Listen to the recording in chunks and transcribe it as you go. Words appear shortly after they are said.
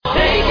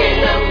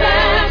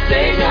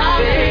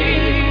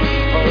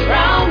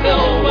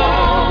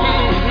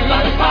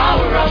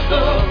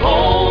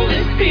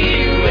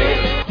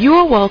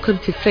are welcome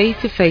to Faith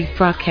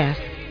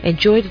broadcast.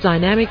 Enjoy the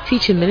dynamic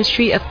teaching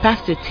ministry of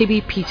Pastor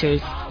T.B.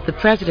 Peters, the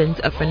president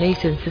of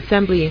Renaissance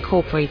Assembly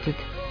Incorporated.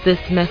 This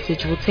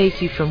message will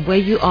take you from where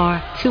you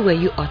are to where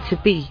you ought to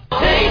be.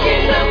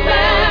 Taking the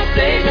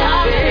message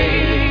of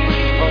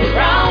faith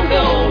around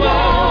the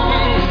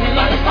world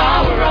by the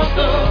power of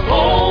the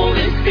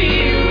Holy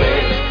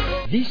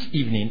Spirit. This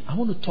evening, I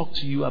want to talk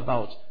to you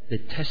about the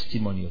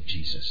testimony of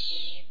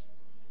Jesus.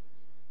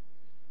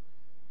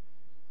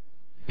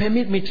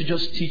 Permit me to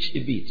just teach a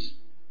bit.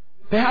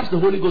 Perhaps the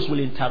Holy Ghost will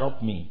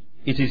interrupt me.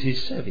 It is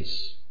His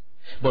service.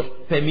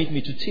 But permit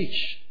me to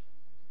teach.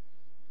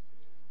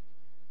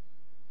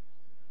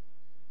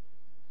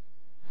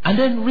 And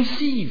then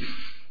receive.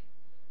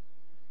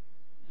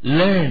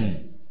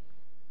 Learn.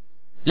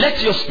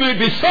 Let your spirit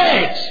be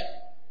fed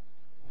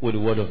with the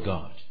Word of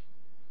God.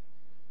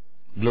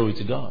 Glory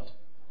to God.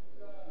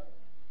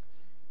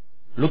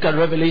 Look at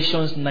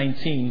Revelations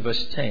 19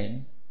 verse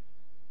 10.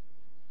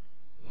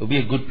 It will be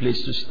a good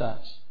place to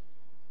start.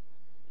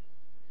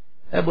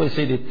 Everybody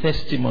say the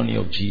testimony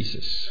of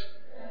Jesus.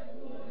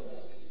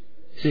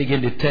 Say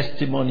again, the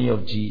testimony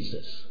of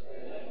Jesus.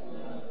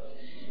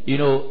 You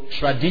know,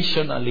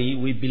 traditionally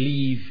we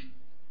believe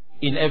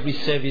in every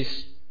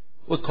service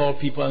we call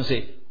people and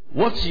say,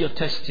 what's your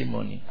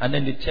testimony? And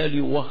then they tell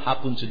you what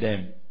happened to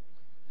them.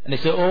 And they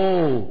say,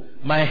 oh,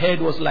 my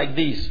head was like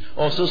this.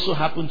 Or so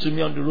happened to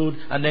me on the road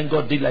and then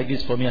God did like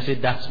this for me. I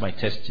said, that's my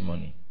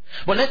testimony.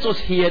 But let us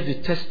hear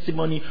the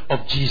testimony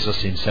of Jesus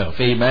Himself.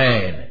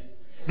 Amen.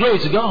 Glory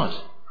to God.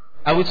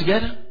 Are we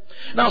together?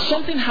 Now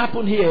something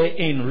happened here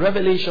in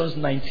Revelations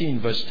 19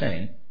 verse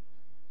 10.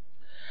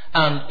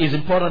 And it's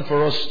important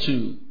for us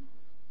to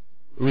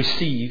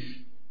receive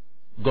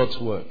God's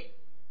word.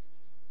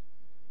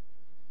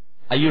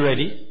 Are you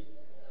ready?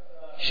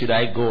 Should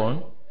I go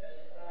on?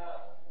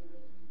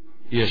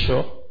 You're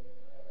sure?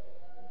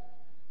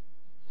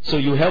 So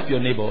you help your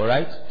neighbor,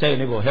 alright? Tell your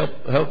neighbor,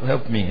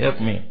 help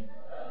me.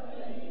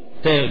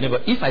 Tell your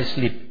neighbor, if I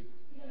sleep,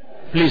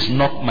 please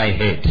knock my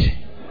head.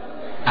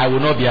 I will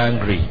not be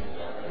angry.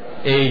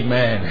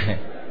 Amen.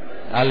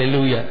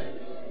 Hallelujah.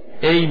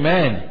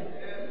 Amen.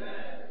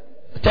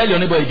 Tell your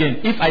neighbor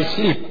again, if I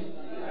sleep,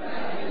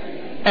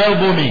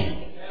 elbow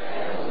me.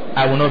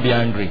 I will not be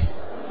angry.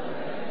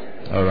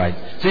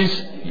 Alright.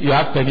 Since you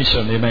have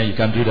permission, amen, you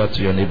can do that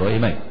to your neighbor.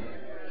 Amen.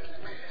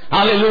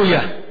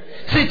 Hallelujah.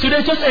 See,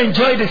 today just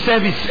enjoy the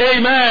service.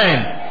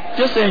 Amen.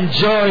 Just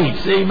enjoy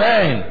it.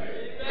 Amen.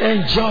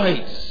 Enjoy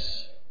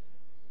it.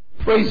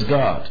 Praise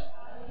God.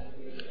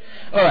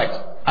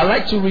 Alright. I'd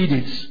like to read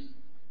it.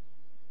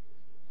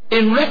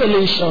 In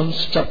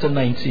Revelations chapter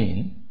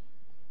 19,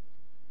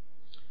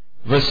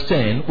 verse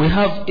 10, we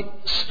have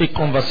a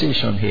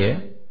conversation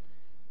here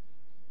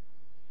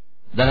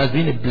that has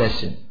been a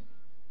blessing.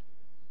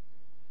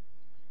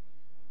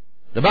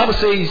 The Bible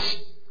says,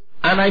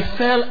 and I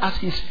fell at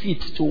His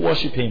feet to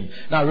worship Him.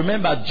 Now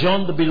remember,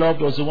 John the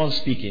Beloved was the one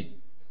speaking.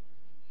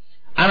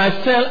 And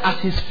I fell at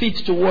His feet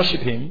to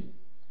worship Him.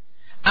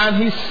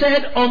 And He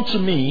said unto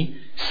me,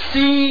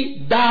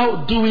 see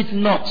thou do it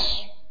not.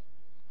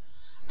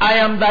 I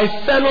am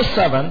thy fellow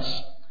servant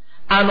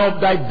and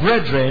of thy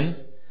brethren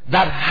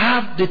that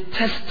have the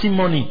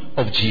testimony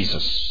of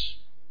Jesus.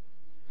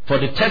 For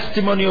the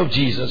testimony of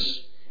Jesus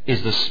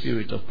is the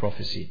spirit of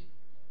prophecy.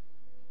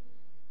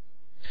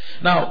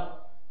 Now,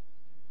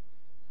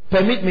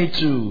 permit me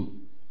to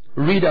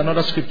read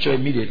another scripture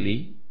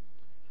immediately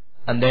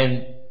and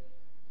then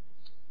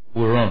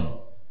we'll run.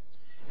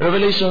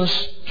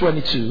 Revelations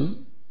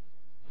 22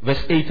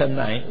 verse 8 and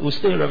 9. We'll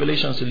stay in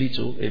Revelations a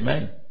little.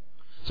 Amen.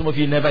 Some of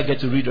you never get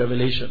to read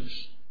Revelations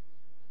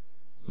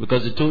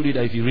because they told you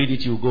that if you read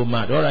it, you'll go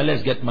mad. Alright,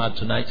 let's get mad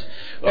tonight.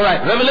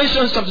 Alright,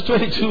 Revelations chapter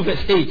 22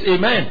 verse 8.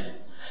 Amen.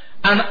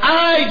 And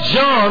I,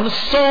 John,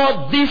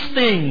 saw these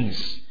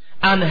things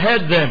and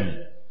heard them.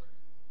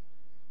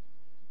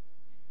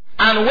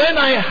 And when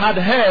I had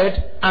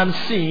heard and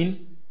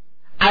seen,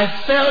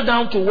 I fell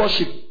down to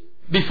worship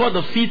before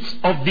the feet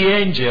of the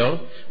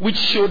angel which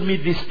showed me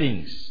these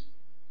things.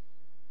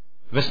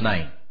 Verse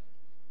 9.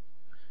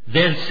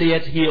 Then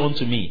saith he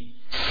unto me,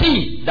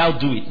 see thou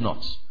do it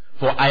not,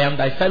 for I am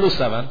thy fellow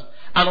servant,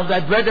 and of thy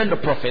brethren the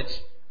prophets,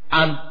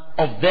 and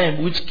of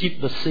them which keep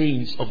the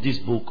sayings of this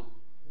book,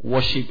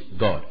 worship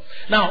God.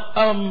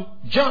 Now,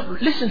 John,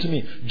 listen to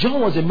me. John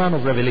was a man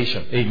of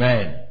revelation.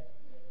 Amen.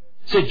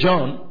 Say,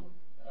 John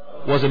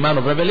was a man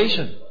of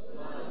revelation.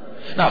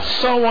 Now,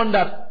 someone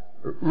that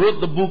wrote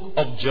the book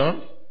of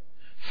John,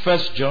 1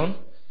 John,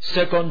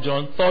 2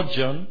 John, 3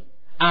 John,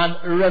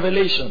 and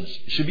Revelations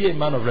should be a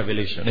man of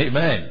revelation.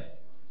 Amen.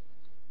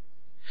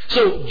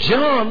 So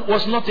John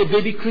was not a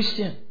baby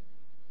Christian.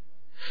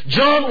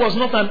 John was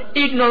not an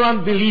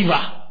ignorant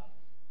believer.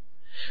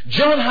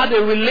 John had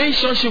a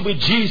relationship with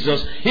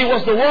Jesus. He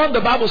was the one,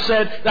 the Bible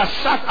said, that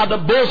sat at the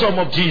bosom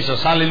of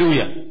Jesus.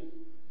 Hallelujah.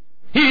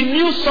 He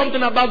knew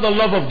something about the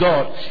love of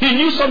God. He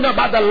knew something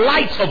about the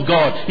light of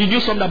God. He knew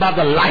something about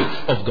the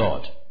life of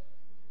God.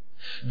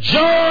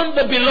 John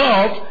the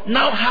Beloved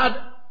now had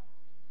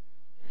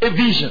a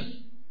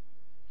vision.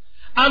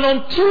 And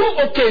on 2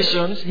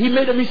 occasions, he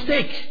made a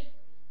mistake.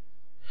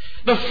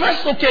 The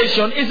first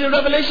occasion is in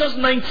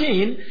Revelation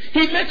 19.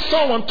 He met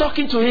someone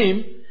talking to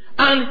him,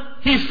 and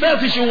he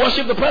felt he should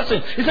worship the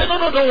person. He said,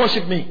 no, don't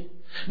worship me.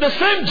 The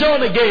same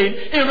John again,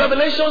 in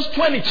Revelation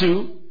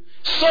 22,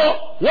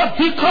 saw what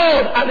he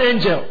called an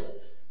angel.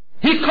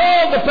 He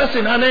called the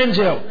person an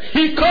angel.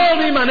 He called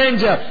him an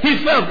angel. He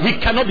felt he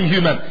cannot be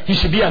human. He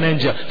should be an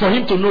angel. For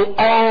him to know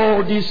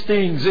all these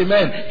things,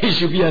 amen, he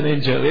should be an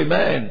angel,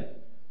 amen.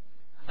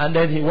 And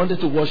then he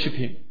wanted to worship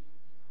him.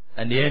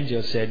 And the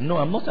angel said, no,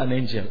 I'm not an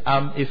angel.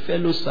 I'm a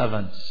fellow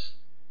servant.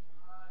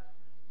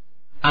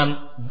 And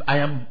I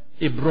am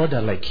a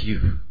brother like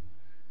you.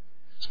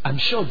 I'm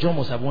sure John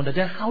must have wondered,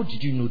 then how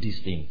did you know these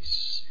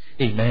things?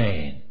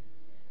 Amen.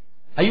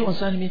 Are you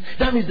understanding me?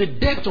 That means the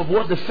depth of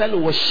what the fellow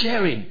was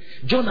sharing.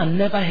 John had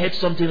never heard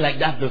something like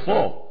that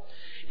before.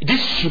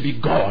 This should be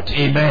God.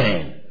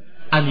 Amen.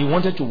 And he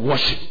wanted to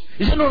worship.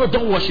 He said, no,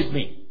 don't worship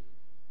me.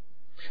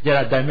 There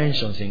are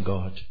dimensions in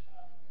God.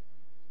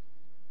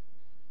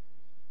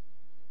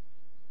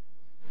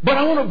 But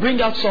I want to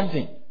bring out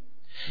something.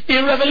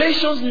 In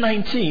Revelation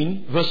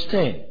 19, verse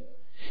 10,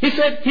 he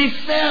said he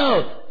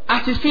fell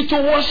at his feet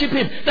to worship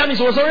him. That means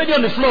he was already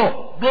on the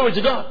floor. Glory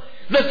to God.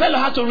 The fellow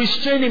had to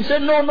restrain him.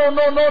 Said, no.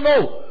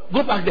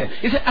 Go back there.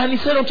 He said, and he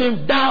said unto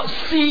him, thou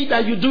see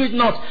that you do it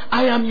not.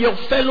 I am your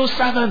fellow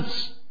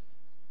servants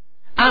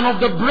and of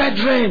the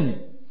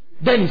brethren.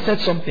 Then he said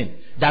something.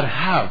 That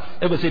have.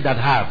 Everybody say that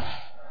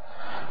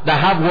have. That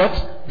have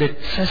what? The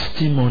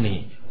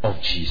testimony of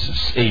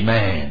Jesus.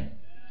 Amen.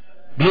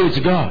 Glory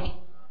to God.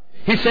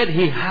 He said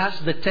he has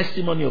the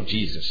testimony of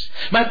Jesus.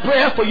 My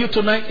prayer for you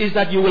tonight is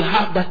that you will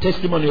have that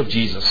testimony of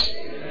Jesus.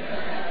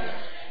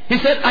 He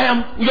said, I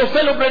am your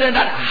fellow brethren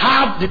that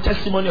have the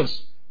testimony of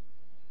Jesus.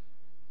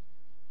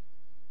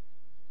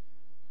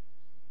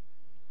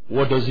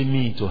 What does it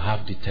mean to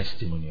have the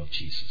testimony of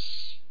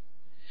Jesus?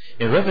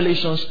 In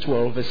Revelation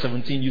 12 verse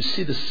 17, you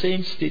see the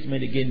same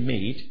statement again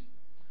made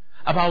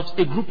about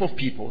a group of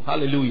people.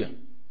 Hallelujah.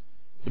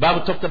 The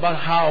Bible talked about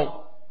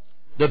how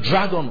the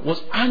dragon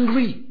was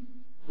angry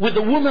with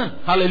the woman.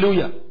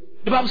 Hallelujah.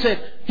 The Bible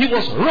said he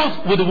was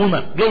wroth with the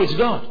woman. Glory to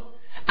God.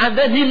 And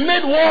then he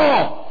made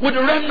war with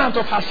the remnant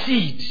of her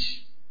seed.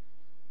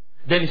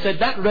 Then he said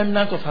that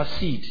remnant of her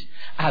seed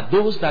are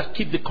those that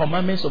keep the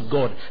commandments of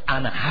God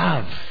and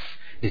have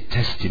the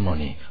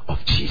testimony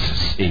of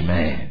Jesus.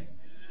 Amen.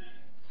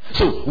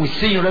 So we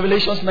see in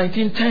Revelation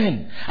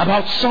 19:10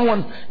 about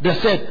someone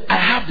that said, I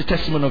have the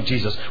testimony of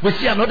Jesus. We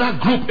see another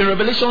group in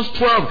Revelation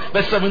 12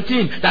 verse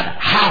 17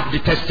 that have the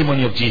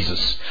testimony of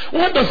Jesus.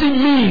 What does it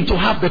mean to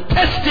have the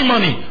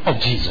testimony of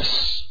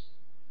Jesus?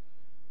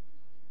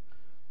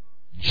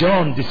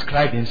 John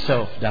described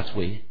himself that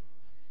way.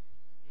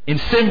 In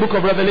the same book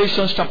of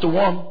Revelation chapter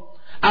 1,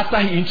 after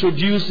he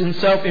introduced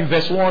himself in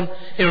verse 1,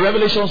 in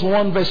Revelation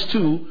 1 verse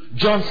 2,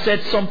 John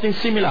said something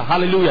similar.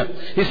 Hallelujah.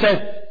 He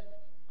said,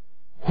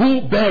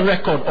 who bear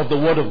record of the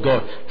word of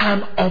God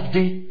and of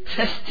the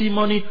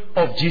testimony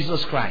of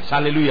Jesus Christ.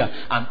 Hallelujah.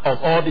 And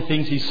of all the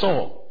things he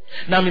saw.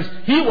 Now means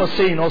he was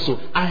saying also,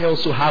 I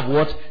also have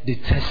what? The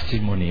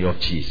testimony of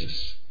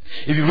Jesus.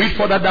 If you read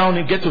further down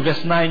and get to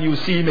verse 9, you will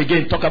see him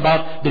again talk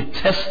about the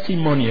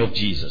testimony of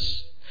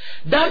Jesus.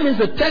 That means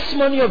the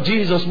testimony of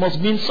Jesus must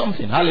mean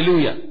something.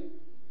 Hallelujah.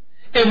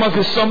 It must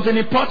be something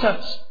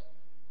important.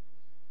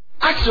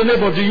 Ask your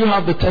neighbor, do you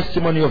have the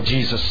testimony of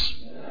Jesus?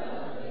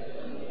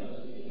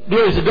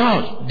 Glory to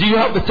God. Do you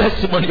have the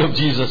testimony of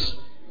Jesus?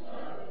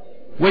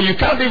 Well, you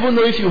can't even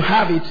know if you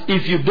have it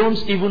if you don't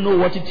even know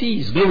what it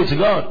is. Glory to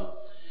God.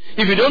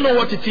 If you don't know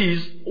what it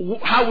is,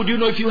 how would you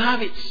know if you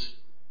have it?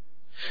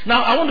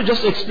 Now, I want to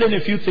just explain a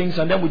few things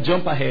and then we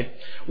jump ahead.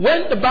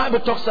 When the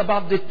Bible talks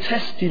about the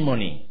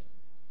testimony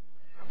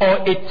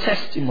or a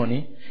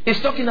testimony,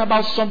 it's talking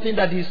about something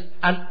that is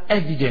an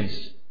evidence.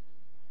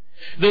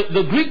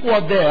 The Greek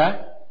word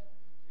there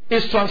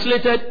is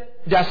translated,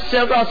 there are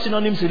several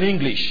synonyms in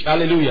English.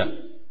 Hallelujah.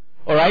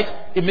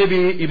 Alright?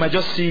 You might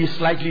just see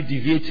slightly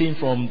deviating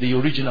from the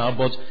original,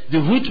 but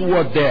the root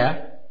word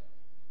there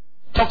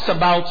talks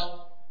about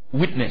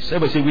witness.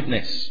 Everybody say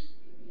witness.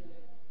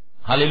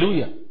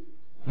 Hallelujah.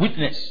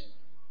 Witness.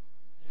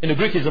 In the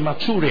Greek is a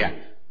maturia.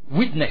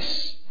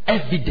 Witness.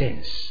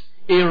 Evidence.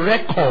 A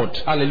record.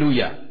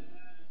 Hallelujah.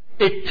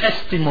 A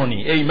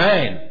testimony.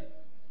 Amen.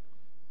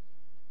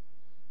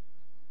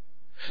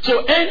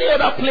 So any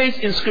other place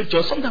in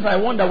scripture, sometimes I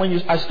wonder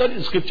when I study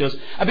the scriptures,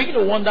 I begin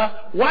to wonder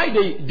why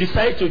they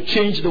decided to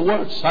change the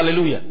words.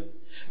 Hallelujah.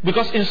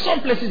 Because in some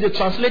places they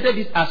translated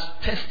it as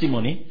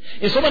testimony.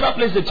 In some other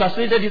places they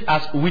translated it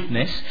as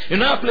witness.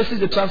 In other places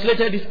they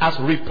translated it as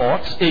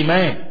report.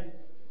 Amen.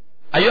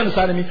 Are you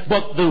understanding me?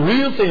 But the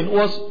real thing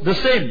was the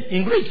same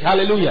in Greek.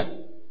 Hallelujah.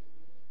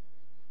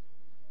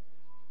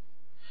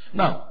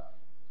 Now,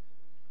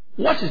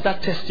 what is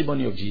that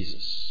testimony of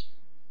Jesus?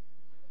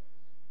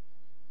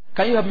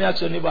 Can you help me ask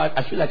your neighbor?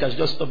 I feel like I should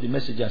just stop the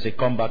message and say,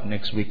 come back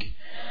next week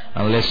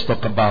and let's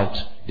talk about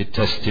the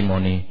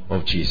testimony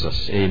of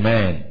Jesus.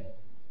 Amen.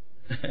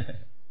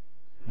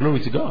 Glory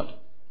to God.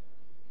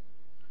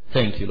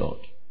 Thank you, Lord.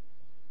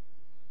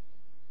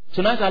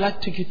 Tonight I'd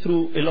like to take you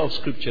through a lot of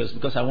scriptures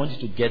because I want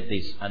you to get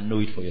this and know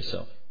it for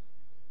yourself.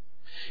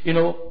 You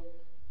know,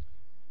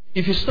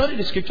 if you study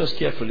the scriptures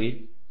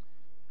carefully,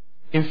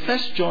 in 1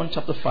 John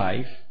chapter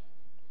 5,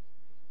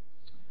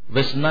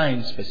 verse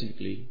 9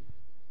 specifically,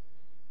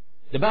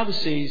 the Bible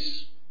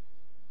says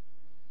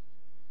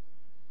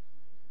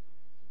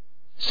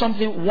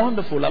something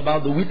wonderful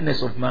about the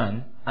witness of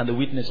man and the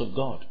witness of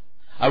God.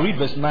 I read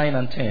verse 9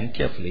 and 10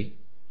 carefully.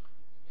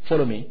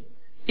 Follow me.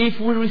 If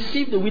we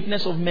receive the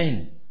witness of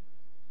men,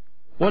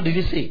 what did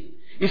he say?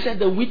 He said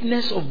the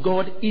witness of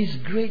God is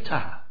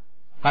greater.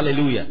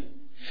 Hallelujah.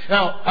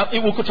 Now,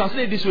 we could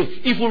translate it this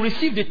way. If we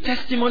receive the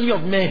testimony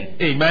of men,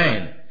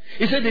 amen.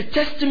 He said the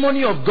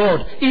testimony of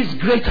God is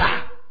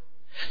greater.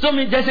 So I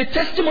mean, there's a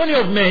testimony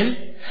of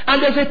men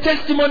and there's a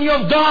testimony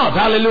of God.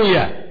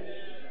 Hallelujah.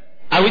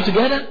 Are we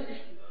together?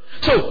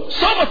 So,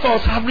 some of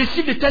us have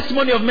received the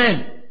testimony of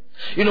men.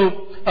 You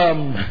know,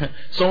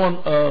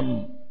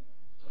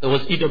 it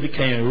was E.W.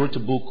 Kenyon, who wrote a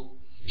book,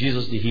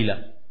 Jesus the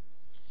Healer.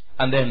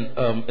 And then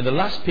in the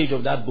last page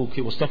of that book,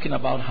 he was talking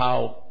about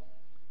how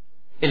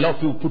a lot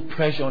of people put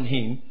pressure on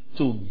him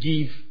to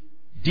give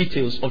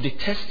details of the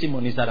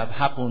testimonies that have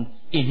happened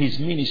in his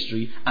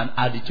ministry and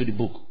add it to the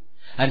book.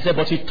 And he said,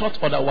 but he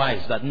thought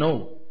otherwise, that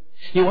no.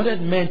 He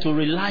wanted men to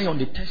rely on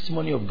the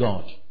testimony of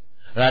God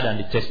rather than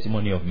the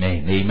testimony of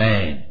men.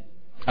 Amen.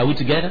 Are we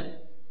together?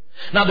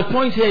 Now the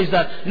point here is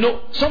that, you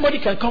know, somebody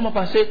can come up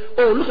and say,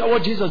 oh, look at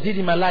what Jesus did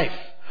in my life.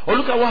 Or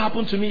look at what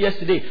happened to me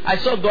yesterday. I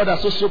saw God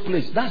at so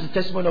place. That's the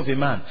testimony of a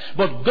man.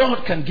 But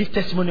God can give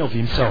testimony of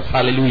himself.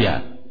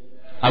 Hallelujah.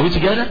 Are we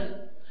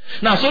together?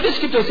 Now, so this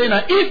scripture is saying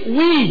that if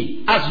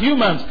we as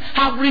humans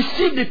have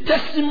received the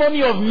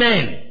testimony of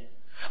men,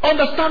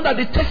 understand that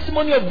the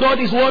testimony of God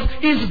is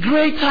what? Is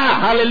greater.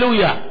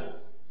 Hallelujah.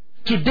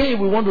 Today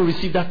we want to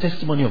receive that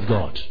testimony of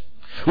God.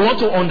 We want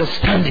to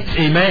understand it.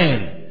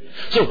 Amen.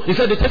 So, he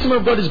said the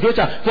testimony of God is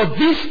greater. For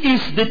this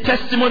is the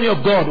testimony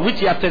of God, which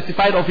he has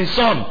testified of his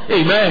Son.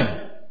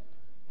 Amen.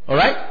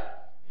 Alright?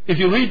 If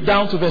you read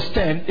down to verse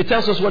 10, it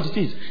tells us what it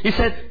is. He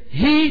said,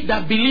 he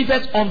that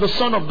believeth on the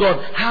Son of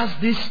God has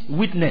this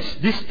witness,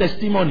 this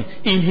testimony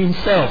in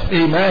himself.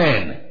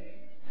 Amen.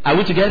 Are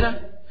we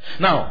together?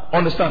 Now,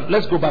 understand.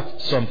 Let's go back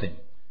to something.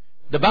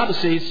 The Bible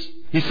says,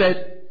 he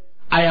said,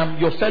 I am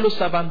your fellow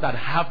servant that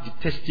have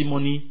the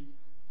testimony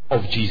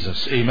of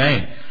Jesus.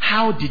 Amen.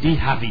 How did he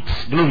have it?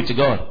 Glory to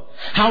God.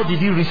 How did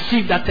he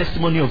receive that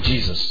testimony of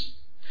Jesus?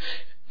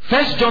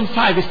 1 John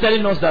 5 is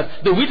telling us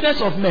that the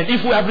witness of men,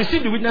 if we have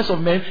received the witness of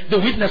men, the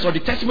witness or the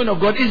testimony of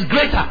God is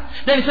greater.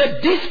 Then he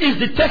said, this is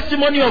the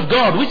testimony of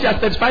God, which he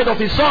has testified of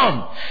his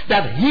Son,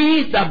 that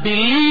he that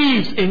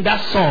believes in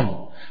that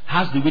Son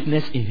has the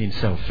witness in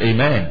himself.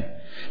 Amen.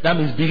 That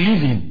means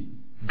believing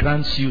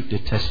grants you the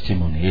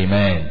testimony.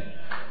 Amen.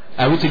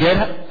 Are we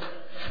together?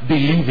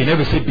 Believing.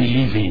 Everybody say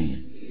believing.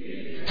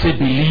 Say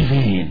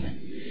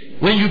believing.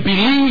 When you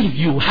believe,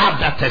 you have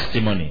that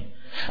testimony.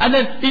 And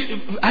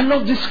then, I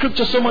love this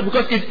scripture so much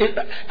because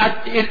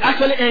it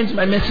actually ends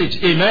my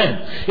message.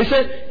 Amen. It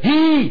said,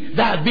 he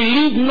that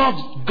believed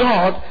not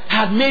God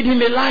had made him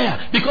a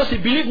liar, because he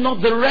believed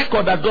not the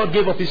record that God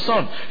gave of his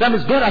Son. That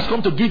means God has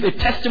come to give a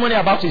testimony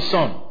about his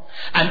Son.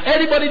 And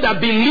anybody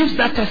that believes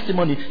that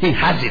testimony, he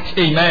has it.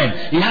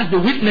 Amen. He has the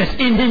witness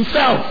in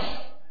himself.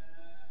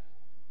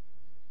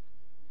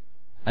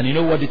 And you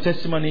know what the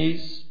testimony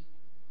is?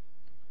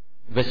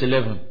 Verse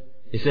 11,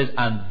 it says,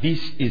 and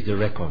this is the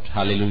record,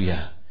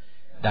 hallelujah,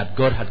 that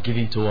God had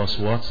given to us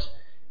what?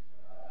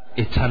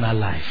 Eternal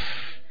life.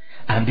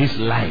 And this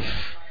life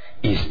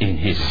is in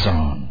his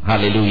Son.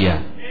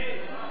 Hallelujah.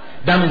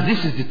 That means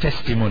this is the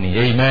testimony.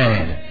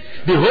 Amen.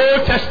 The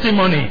whole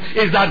testimony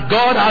is that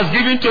God has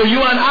given to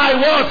you and I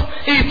what?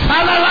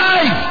 Eternal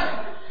life.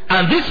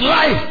 And this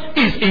life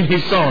is in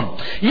his Son.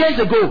 Years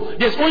ago,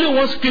 there's only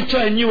one scripture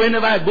I knew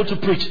whenever I go to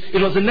preach.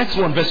 It was the next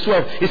one, verse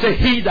 12. It said,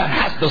 he that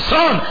has the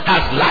Son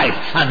has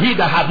life, and he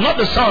that hath not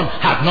the Son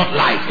hath not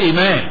life.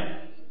 Amen.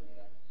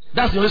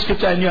 That's the only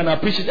scripture I knew, and I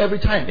preach it every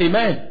time.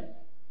 Amen.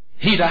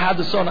 He that hath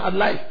the Son hath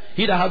life.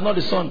 He that hath not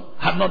the Son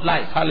hath not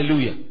life.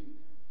 Hallelujah.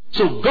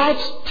 So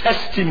God's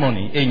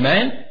testimony,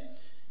 amen,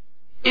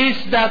 is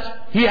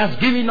that he has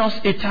given us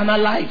eternal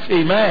life.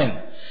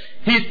 Amen.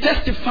 He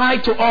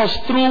testified to us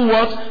through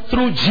what?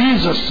 Through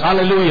Jesus.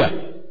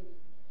 Hallelujah.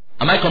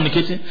 Am I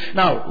communicating?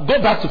 Now,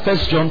 go back to 1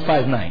 John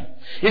 5:9.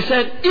 He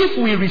said, if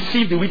we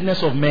receive the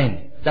witness of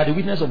men, that the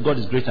witness of God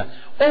is greater.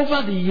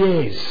 Over the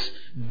years,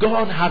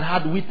 God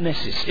had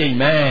witnesses.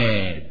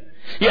 Amen.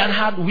 He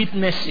had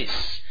witnesses.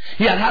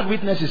 He had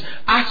witnesses.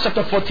 Acts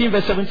chapter 14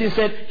 verse 17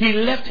 said, he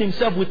never left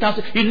himself without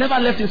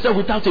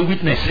a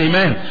witness.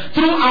 Amen.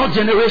 Throughout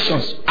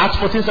generations, Acts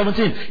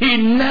 14:17, he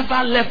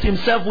never left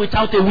himself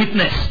without a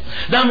witness.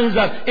 That means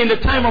that in the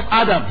time of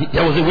Adam,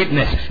 there was a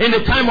witness. In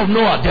the time of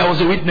Noah, there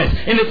was a witness.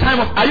 In the time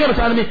of, are you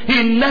understanding me?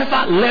 He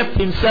never left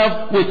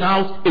himself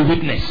without a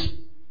witness.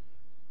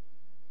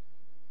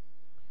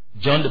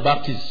 John the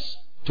Baptist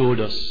told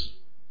us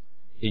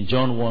in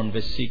John 1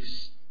 verse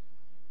 6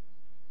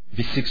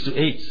 to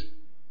 8.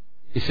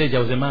 He said there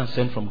was a man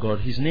sent from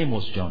God. His name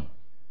was John.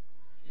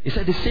 He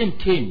said the same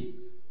came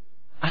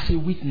as a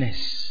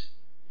witness.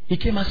 He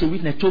came as a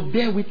witness to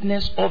bear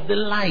witness of the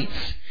light.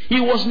 He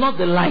was not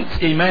the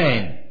light.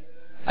 Amen.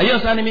 Are you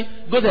understanding me?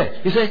 Go there.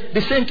 He said,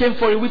 the same came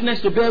for a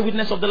witness to bear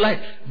witness of the light,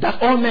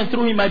 that all men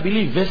through him might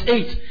believe. Verse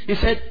 8. He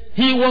said,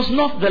 he was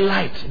not the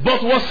light,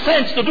 but was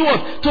sent to do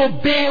what? To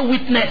bear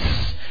witness.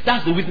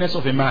 That's the witness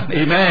of a man.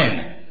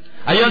 Amen.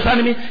 Are you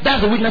understanding me?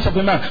 That's the witness of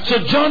a man. So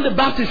John the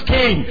Baptist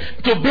came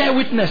to bear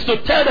witness, to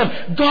tell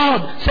them,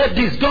 God said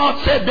this,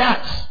 God said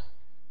that.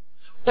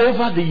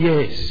 Over the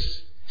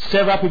years,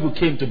 several people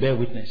came to bear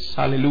witness.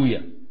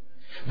 Hallelujah.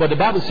 But the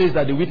Bible says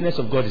that the witness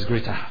of God is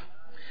greater.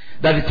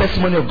 That the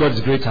testimony of God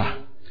is greater.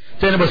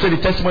 Tell anybody, say the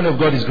testimony of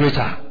God is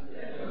greater.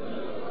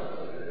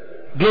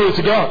 Glory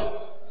to God.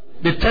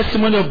 The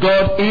testimony of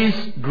God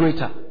is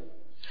greater.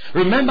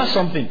 Remember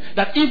something,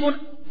 that even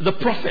the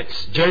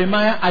prophets,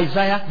 Jeremiah,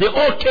 Isaiah, they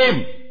all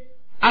came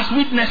as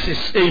witnesses.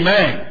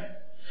 Amen.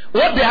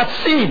 What they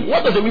had seen,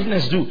 what does a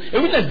witness do?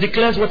 A witness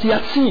declares what he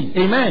had seen.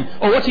 Amen.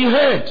 Or what he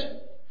heard.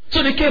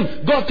 So they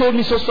came. God told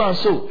me so and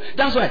so.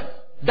 That's why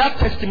that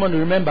testimony,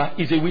 remember,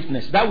 is a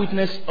witness. That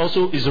witness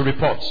also is a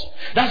report.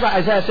 That's why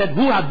Isaiah said,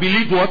 who had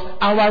believed what?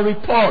 Our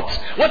report.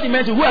 What he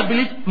meant is, who had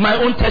believed my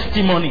own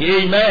testimony.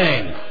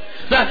 Amen.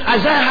 That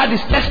Isaiah had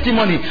his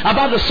testimony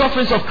about the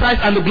sufferings of Christ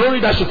and the glory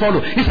that should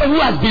follow. He said, who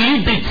has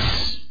believed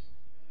it?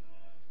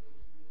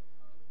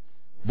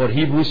 But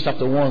Hebrews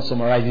chapter 1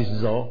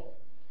 summarizes it all.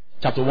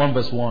 Chapter 1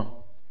 verse 1.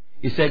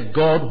 He said,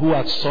 God, who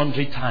at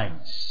sundry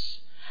times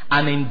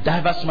and in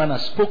diverse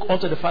manners spoke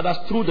unto the fathers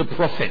through the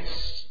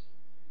prophets.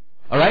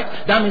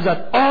 Alright? That means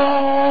that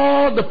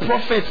all the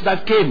prophets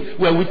that came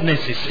were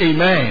witnesses.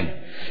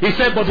 Amen. He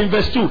said, but in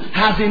verse 2,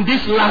 has in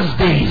these last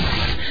days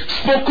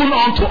spoken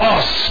unto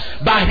us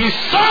by his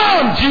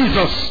Son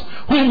Jesus,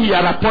 whom he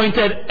had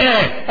appointed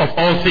heir of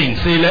all things.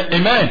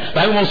 Amen.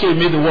 By whom also he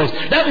made the worlds.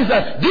 That means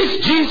that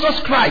this Jesus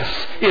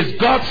Christ is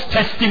God's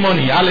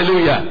testimony.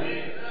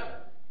 Hallelujah.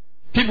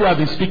 People have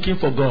been speaking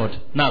for God.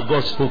 Now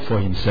God spoke for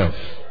himself.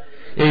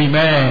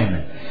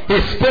 Amen.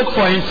 He spoke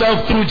for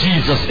himself through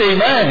Jesus.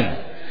 Amen.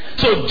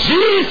 So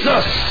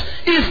Jesus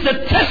is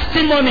the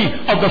testimony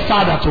of the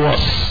Father to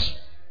us.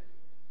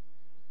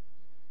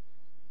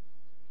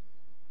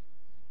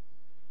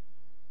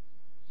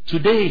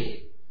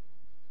 Today,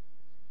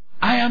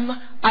 I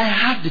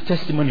have the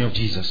testimony of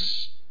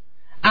Jesus.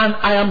 And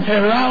I am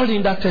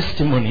heralding that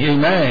testimony.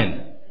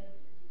 Amen.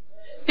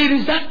 It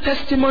is that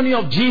testimony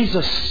of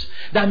Jesus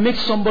that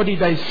makes somebody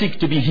that is sick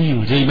to be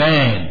healed.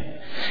 Amen.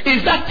 It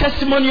is that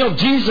testimony of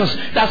Jesus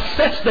that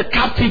sets the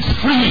captives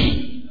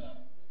free.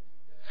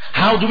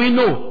 How do we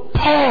know?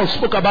 Paul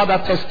spoke about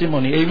that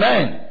testimony.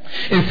 Amen.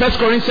 In 1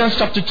 Corinthians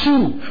chapter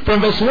 2,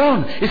 from verse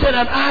 1, he said,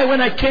 and I,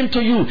 when I came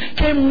to you,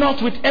 came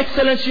not with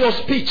excellency of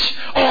speech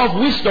or of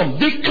wisdom,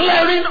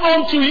 declaring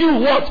unto you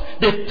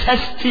what? The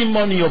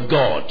testimony of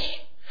God.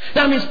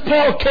 That means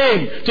Paul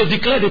came to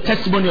declare the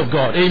testimony of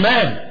God.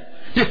 Amen.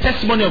 The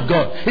testimony of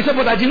God. He said,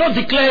 but I did not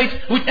declare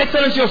it with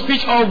excellency of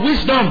speech or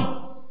wisdom.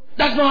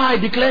 That's not how I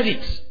declared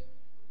it.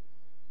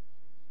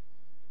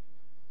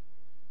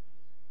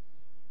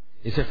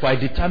 He said, for I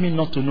determined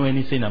not to know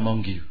anything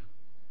among you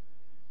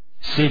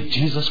save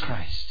Jesus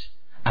Christ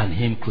and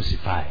him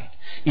crucified.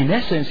 In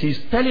essence, he's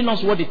telling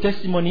us what the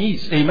testimony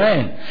is.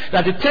 Amen.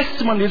 That the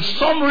testimony, the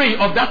summary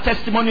of that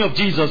testimony of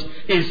Jesus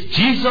is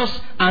Jesus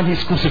and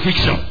his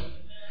crucifixion.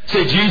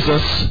 Say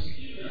Jesus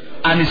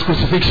and his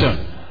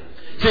crucifixion.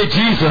 Say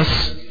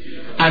Jesus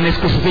and his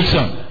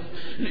crucifixion.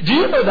 Do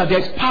you know that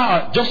there's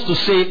power just to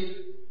say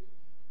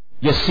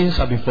your sins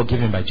have been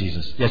forgiven by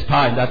Jesus? There's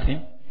power in that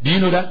thing. Do you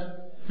know that?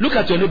 Look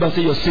at your neighbor and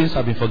say, your sins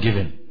have been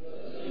forgiven.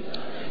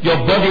 Your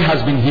body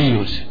has been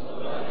healed.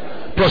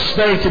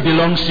 Prosperity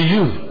belongs to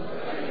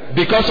you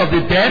because of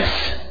the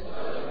death,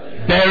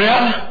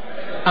 burial,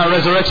 and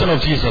resurrection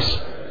of Jesus.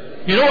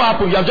 You know what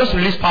happened? You have just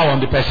released power on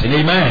the person.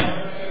 Amen.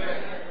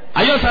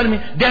 Are you understanding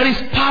me? There is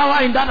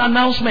power in that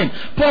announcement.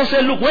 Paul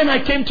said, look, when I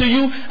came to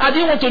you, I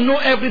didn't want to know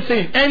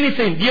everything,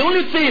 anything. The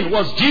only thing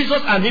was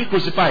Jesus and him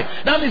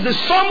crucified. That is the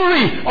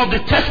summary of the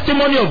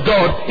testimony of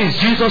God is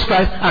Jesus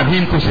Christ and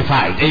him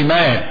crucified.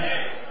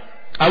 Amen.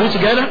 Are we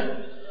together?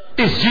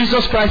 It's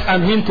Jesus Christ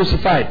and him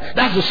crucified.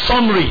 That's the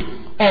summary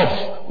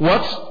of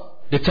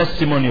what? The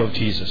testimony of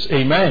Jesus.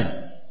 Amen.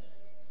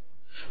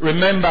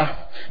 Remember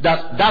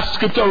that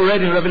scripture we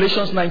read in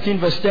Revelation 19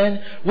 verse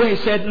 10, where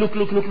he said, look,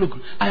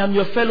 I am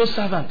your fellow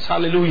servant,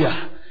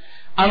 hallelujah,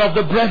 and of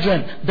the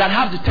brethren that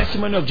have the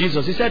testimony of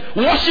Jesus. He said,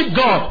 worship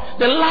God.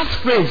 The last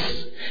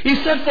phrase, he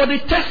said, for the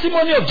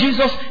testimony of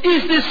Jesus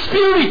is the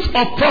spirit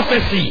of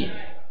prophecy.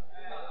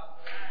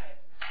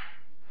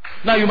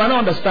 Now you might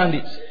not understand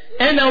it.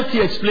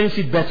 NLT explains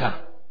it better.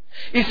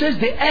 It says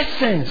the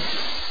essence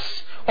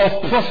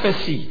of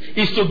prophecy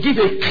is to give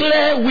a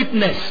clear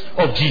witness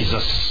of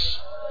Jesus.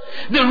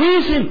 The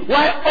reason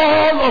why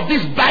all of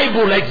this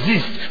Bible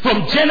exists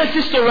from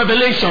Genesis to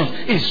Revelation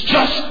is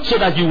just so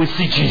that you will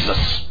see Jesus.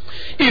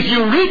 If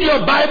you read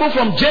your Bible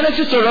from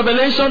Genesis to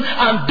Revelation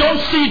and don't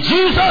see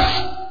Jesus,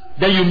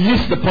 then you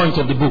miss the point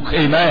of the book.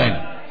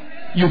 Amen.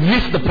 You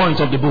miss the point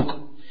of the book.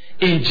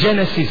 In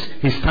Genesis,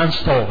 he stands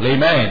tall.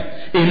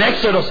 Amen. In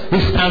Exodus, he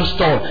stands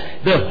tall.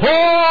 The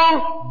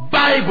whole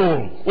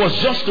Bible was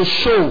just to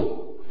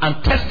show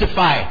and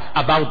testify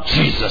about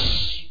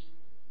Jesus.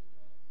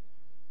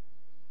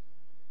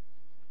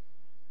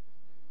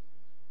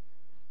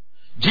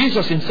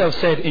 Jesus himself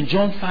said in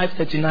John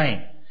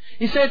 5:39,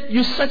 he said,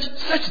 you search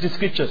the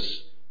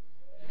scriptures.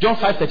 John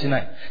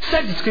 5:39.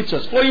 Search the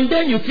scriptures, for in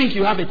them you think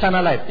you have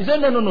eternal life. He said,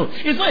 no.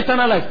 It's not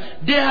eternal life.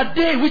 They are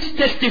they which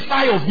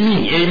testify of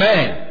me.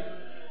 Amen.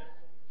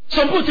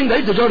 Some people think that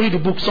if they just read the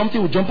book,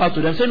 something will jump out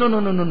to them. Say, no.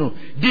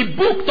 The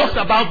book talks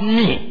about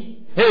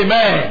me.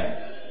 Amen.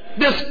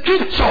 The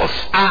scriptures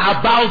are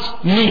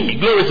about me.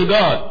 Glory to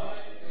God.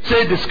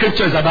 Say the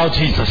scripture is about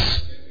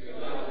Jesus.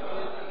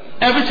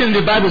 Everything in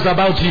the Bible is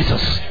about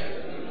Jesus.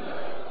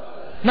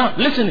 Now,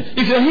 listen,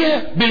 if you're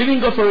here believing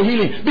God for a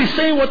healing, be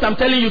saying what I'm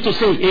telling you to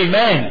say.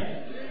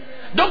 Amen.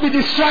 Don't be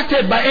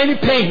distracted by any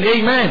pain.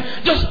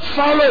 Amen. Just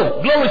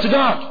follow. Glory to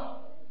God.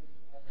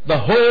 The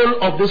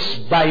whole of this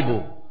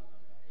Bible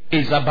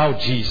is about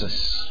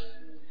Jesus.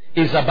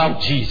 Is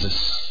about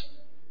Jesus.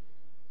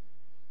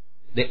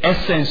 The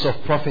essence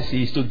of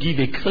prophecy is to give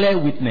a clear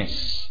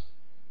witness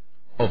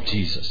of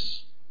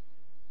Jesus.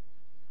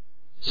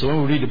 So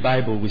when we read the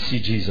Bible, we see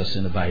Jesus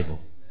in the Bible.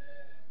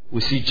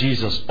 We see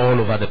Jesus all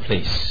over the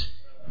place.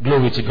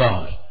 Glory to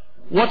God.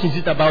 What is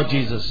it about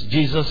Jesus?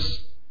 Jesus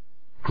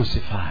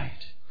crucified.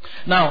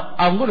 Now,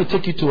 I'm going to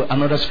take you to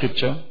another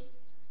scripture.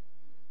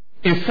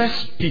 In 1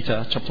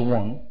 Peter chapter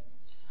 1,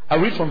 I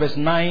read from verse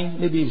 9,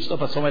 maybe we'll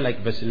stop at somewhere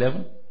like verse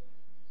 11.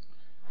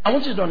 I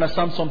want you to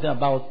understand something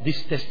about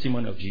this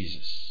testimony of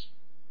Jesus.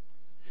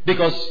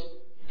 Because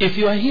if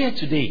you are here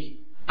today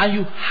and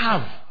you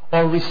have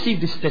or receive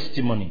this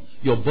testimony,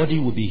 your body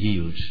will be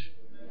healed.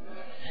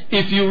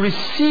 If you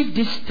receive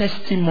this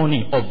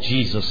testimony of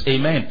Jesus,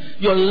 amen,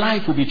 your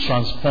life will be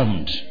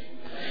transformed.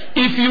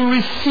 If you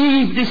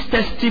receive this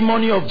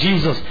testimony of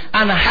Jesus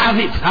and have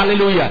it,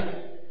 hallelujah,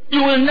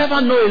 you will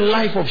never know a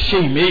life of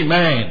shame,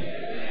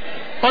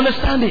 amen.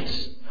 Understand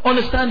it.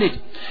 Understand it.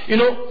 You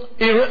know,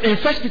 in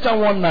 1 Peter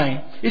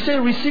 1:9, it says,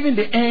 receiving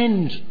the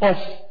end of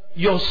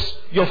your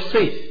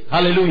faith,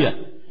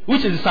 hallelujah,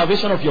 which is the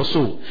salvation of your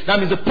soul. That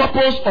means the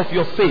purpose of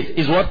your faith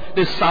is what?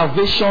 The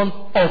salvation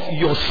of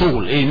your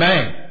soul.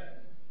 Amen.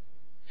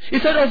 He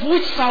said, of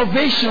which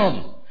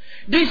salvation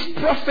these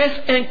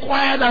prophets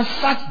inquired and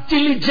searched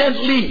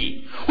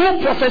diligently,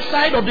 who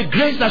prophesied of the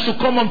grace that should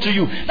come unto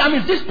you. That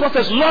means these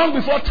prophets, long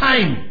before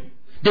time,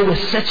 they were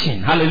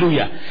searching.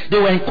 Hallelujah. They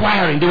were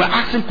inquiring. They were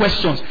asking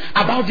questions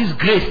about this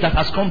grace that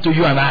has come to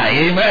you and I.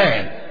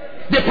 Amen.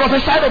 They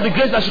prophesied of the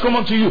grace that should come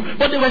unto you,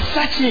 but they were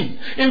searching.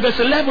 In verse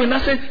 11,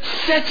 I said,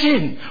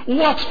 searching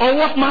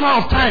what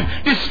manner of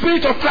time the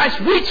Spirit of Christ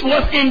which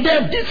was in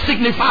them did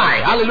signify.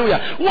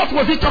 Hallelujah. What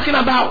was he talking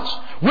about?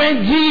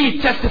 When he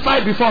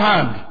testified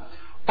beforehand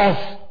of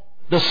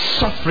the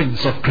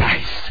sufferings of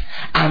Christ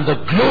and the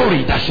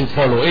glory that should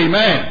follow.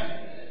 Amen.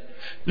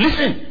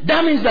 Listen,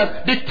 that means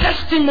that the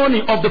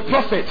testimony of the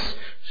prophets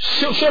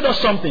showed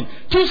us something.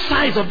 Two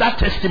sides of that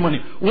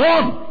testimony.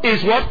 One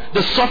is what?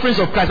 The sufferings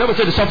of Christ. I would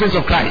say the sufferings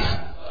of Christ.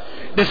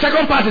 The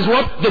second part is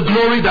what? The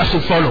glory that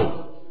should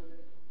follow.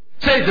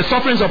 Say the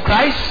sufferings of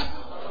Christ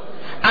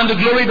and the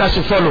glory that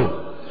should follow.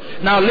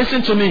 Now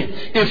listen to me.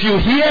 If you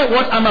hear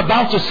what I'm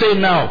about to say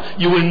now,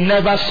 you will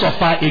never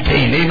suffer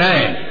again.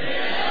 Amen.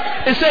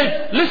 It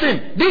said,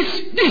 listen,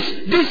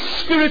 this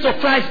Spirit of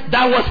Christ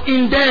that was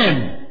in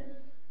them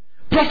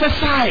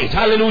prophesied,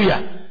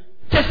 hallelujah,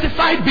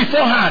 testified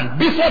beforehand,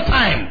 before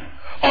time,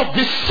 of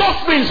the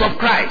sufferings of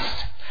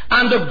Christ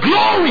and the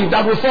glory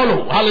that will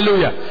follow.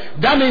 Hallelujah.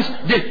 That means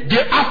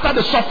after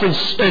the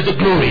sufferings, there's a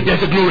glory,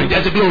 there's a glory,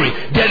 there's a glory,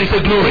 there is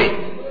a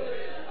glory.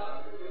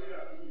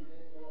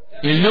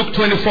 In Luke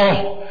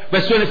 24,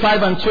 verse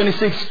 25 and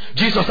 26,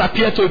 Jesus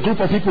appeared to a group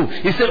of people.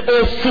 He said,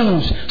 "O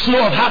fools,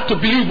 slow of heart to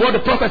believe what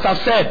the prophets have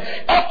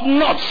said. Ought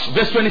not,"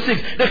 verse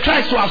 26, "the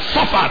Christ to have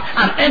suffered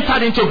and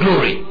entered into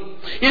glory."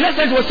 In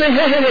essence, we're saying,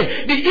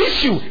 hey, the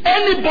issue,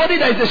 anybody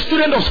that is a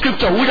student of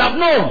scripture would have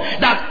known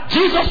that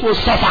Jesus will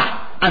suffer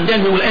and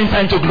then he will enter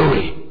into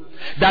glory.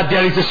 That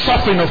there is a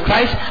suffering of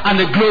Christ and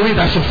the glory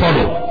that should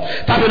follow.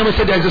 Tap in and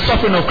say, there is a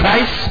suffering of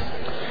Christ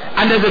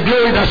and there's a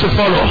glory that should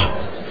follow.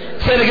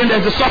 Say it again,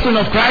 there's a suffering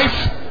of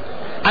Christ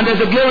and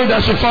there's a glory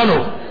that should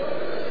follow.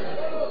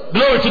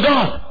 Glory to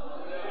God.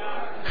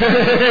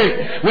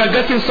 We're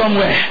getting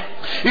somewhere.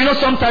 You know,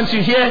 sometimes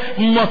you hear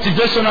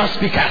motivational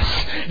speakers.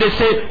 They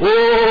say,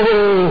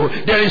 "Oh,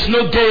 there is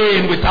no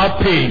gain without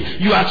pain."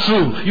 You are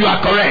true. You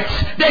are correct.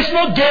 There is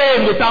no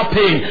gain without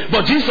pain.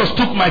 But Jesus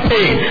took my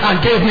pain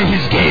and gave me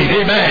his gain.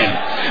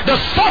 Amen. The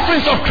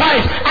sufferings of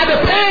Christ and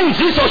the pain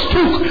Jesus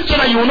took so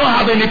that you will not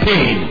have any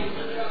pain.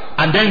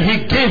 And then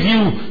he gave you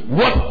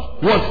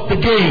what was the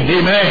gain.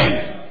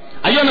 Amen.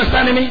 Are you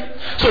understanding me?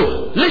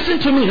 So, listen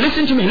to me.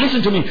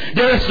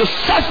 There is the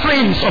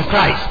sufferings of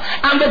Christ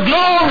and the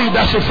glory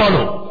that should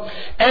follow.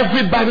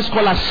 Every Bible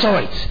scholar saw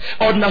it,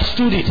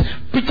 understood it.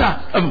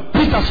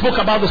 Peter spoke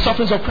about the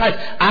sufferings of Christ.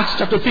 Acts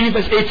chapter 3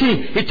 verse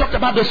 18. He talked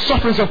about the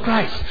sufferings of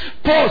Christ.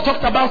 Paul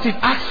talked about it.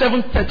 Acts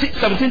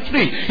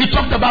 17:3. He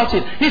talked about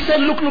it. He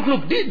said, look.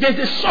 There's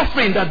a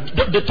suffering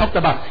that they talked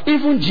about.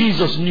 Even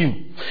Jesus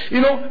knew.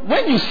 You know,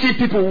 when you see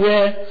people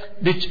wear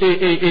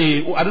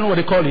I don't know what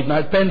they call it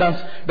now,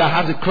 pendants that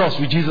has a cross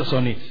with Jesus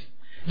on it.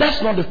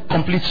 That's not the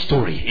complete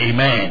story.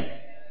 Amen.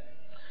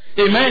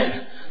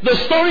 Amen. The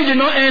story did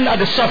not end at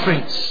the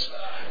sufferings.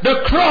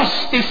 The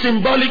cross is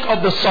symbolic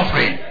of the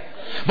suffering.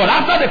 But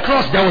after the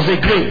cross, there was a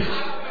grave.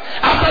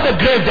 After the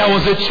grave, there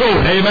was a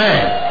throne.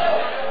 Amen.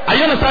 Are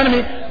you understanding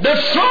me? The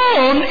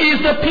throne is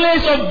the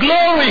place of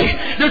glory.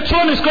 The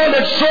throne is called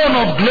the throne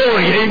of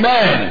glory.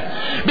 Amen.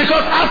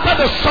 Because after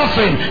the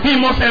suffering, he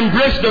must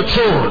embrace the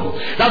throne.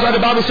 That's what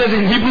the Bible says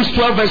in Hebrews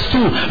 12 verse 2.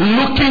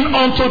 Looking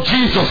unto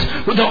Jesus,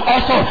 the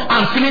author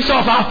and finisher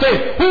of our faith,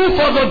 who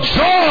for the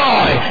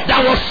joy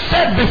that was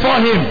set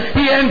before him,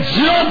 he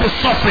endured the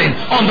suffering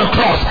on the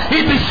cross.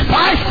 He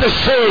despised the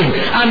shame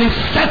and he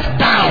sat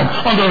down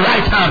on the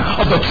right hand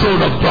of the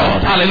throne of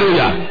God.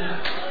 Hallelujah.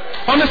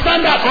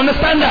 Understand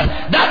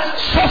that. That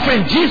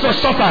suffering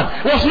Jesus suffered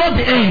was not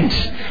the end.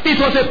 It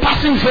was a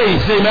passing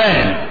phase.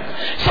 Amen.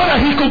 So that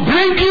he could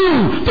bring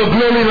you to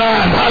glory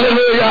land.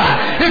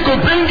 Hallelujah. He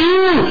could bring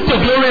you to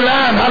glory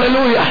land.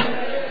 Hallelujah.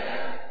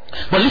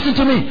 But listen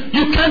to me.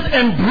 You can't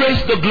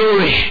embrace the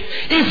glory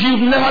if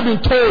you've never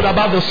been told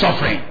about the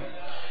suffering.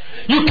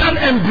 You can't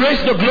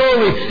embrace the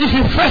glory if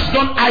you first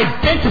don't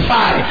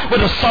identify with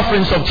the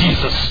sufferings of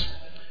Jesus.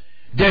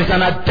 There's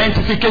an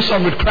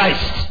identification with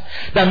Christ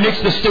that makes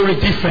the story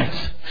different.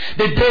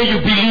 The day you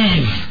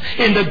believe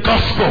in the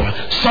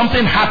gospel,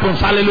 something happens.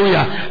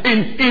 Hallelujah.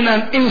 In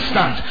an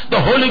instant,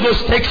 the Holy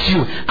Ghost takes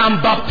you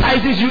and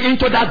baptizes you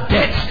into that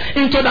death,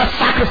 into that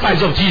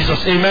sacrifice of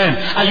Jesus. Amen.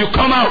 And you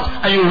come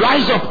out and you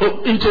rise up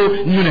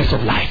into newness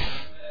of life.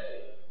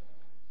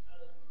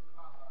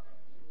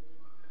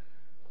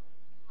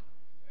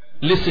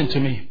 Listen to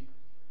me.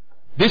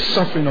 This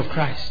suffering of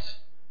Christ,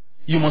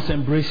 you must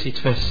embrace it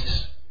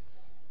first.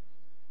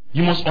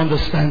 You must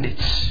understand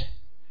it.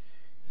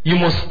 You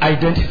must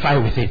identify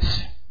with it.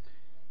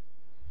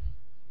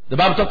 The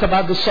Bible talked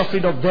about the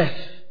suffering of death.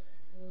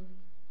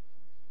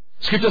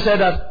 Scripture said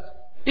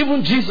that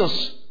even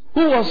Jesus,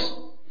 who was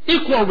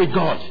equal with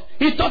God,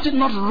 he thought it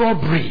not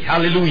robbery.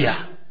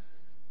 Hallelujah.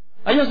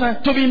 Are you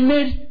understand? To be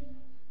made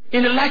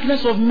in the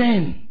likeness of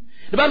men.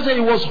 The Bible said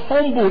he was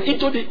humbled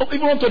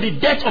even unto the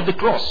death of the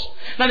cross.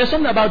 Now there's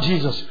something about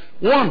Jesus.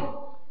 One,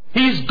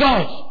 he is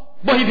God,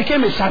 but he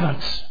became a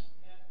servant.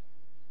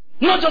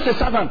 Not just a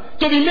servant.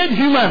 To be made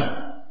human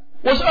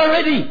was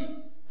already,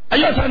 are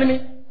you understanding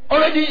me?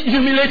 Already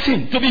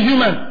humiliating to be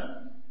human.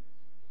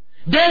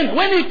 Then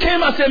when he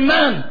came as a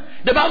man,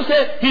 the Bible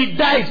said he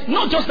died.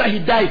 Not just that he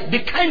died, the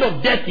kind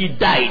of death he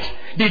died.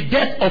 The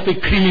death of a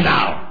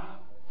criminal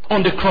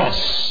on the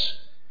cross.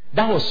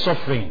 That was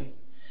suffering.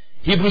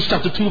 Hebrews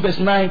chapter 2 verse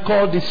 9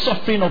 called the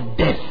suffering of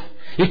death.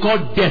 He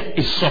called death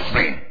a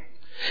suffering.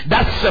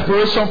 That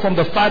separation from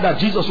the Father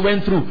Jesus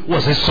went through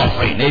was a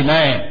suffering.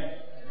 Amen.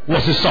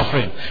 Was a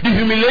suffering. The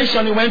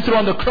humiliation he went through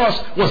on the cross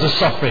was a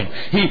suffering.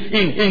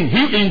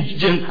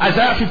 In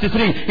Isaiah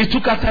 53, he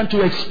took our time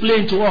to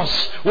explain to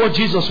us what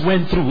Jesus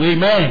went through.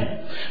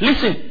 Amen.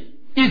 Listen,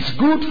 it's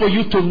good for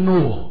you to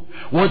know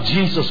what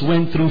Jesus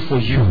went through for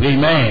you.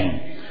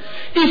 Amen.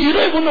 If you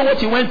don't even know what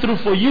he went through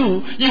for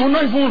you, you will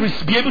not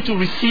even be able to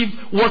receive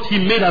what he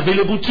made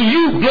available to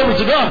you. Glory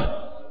to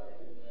God.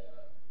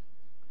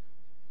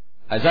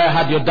 Isaiah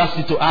had the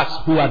audacity to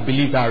ask who had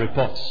believed our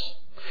reports.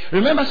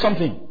 Remember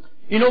something.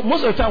 You know,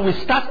 most of the time we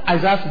start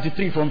Isaiah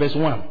 53 from verse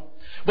 1.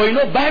 But you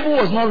know, Bible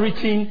was not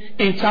written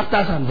in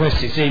chapters and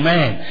verses.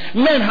 Amen.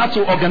 Men had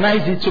to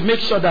organize it to make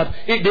sure that,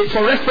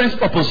 for reference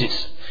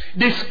purposes.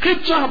 The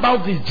scripture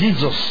about the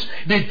Jesus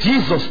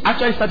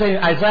actually started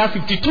in Isaiah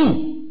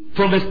 52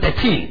 from verse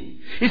 13.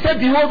 He said,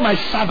 behold, my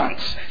servant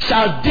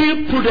shall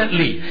deal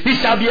prudently. He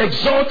shall be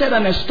exalted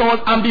and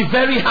extolled and be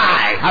very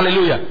high.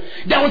 Hallelujah.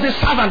 There was a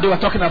servant they were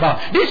talking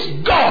about.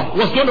 This God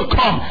was going to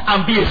come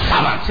and be a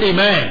servant.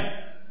 Amen.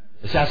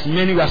 He said, as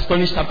many were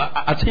astonished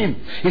at him.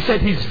 He said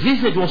his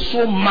visage was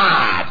so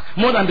mad,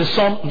 more than the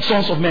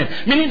sons of men.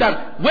 Meaning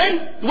that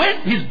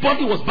when his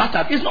body was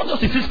battered, it's not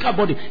just his physical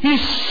body,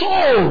 his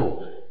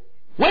soul.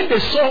 When they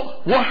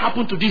saw what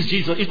happened to this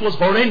Jesus, it was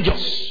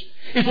horrendous.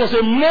 It was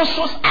a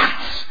monstrous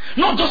act,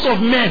 not just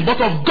of men,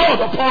 but of God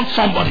upon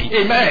somebody.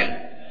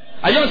 Amen.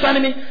 Are you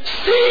understanding me?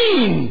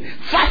 Sin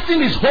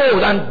fastened his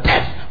hold and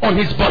death on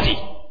his body.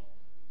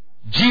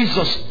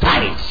 Jesus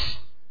died.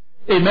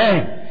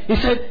 Amen. He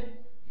said,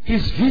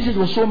 his visage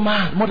was so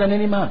mad, more than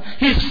any man.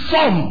 His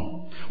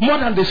form, more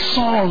than the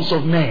sons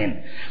of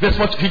men. Verse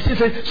 15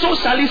 says, so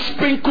shall he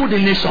sprinkle the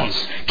nations.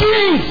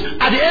 Kings,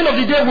 at the end of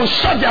the day, will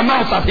shut their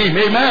mouths at him.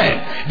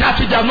 Amen. That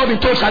which they have not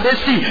been told shall they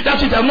see. That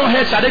which they have not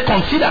heard shall they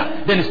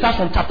consider. Then it starts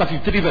from chapter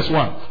 53 verse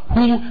 1.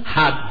 Who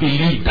had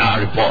believed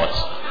our report?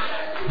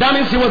 That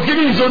means he was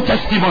giving his own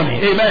testimony.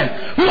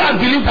 Amen. Who has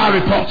believed our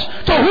report?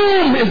 To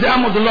whom is the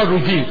arm of the Lord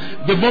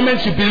revealed? The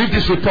moment you believe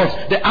this report,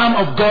 the arm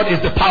of God is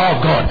the power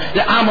of God.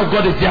 The arm of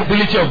God is the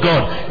ability of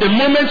God. The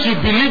moment you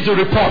believe the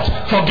report,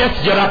 forget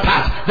the other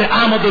part. The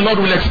arm of the Lord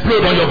will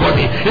explode on your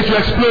body. It will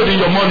explode in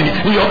your money,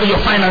 in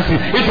your finances.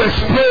 It will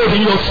explode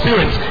in your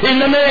spirit. In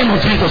the name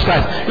of Jesus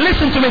Christ.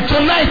 Listen to me.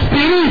 Tonight,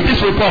 believe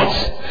this report.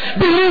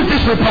 Believe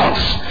this report.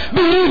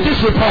 Believe this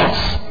report.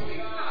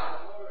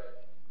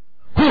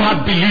 Who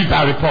had believed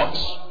our reports?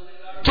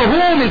 To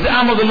whom is the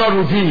arm of the Lord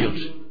revealed?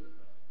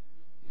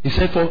 He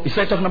said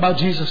talking about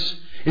Jesus.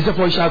 He said,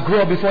 for he shall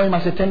grow up before him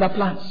as a tender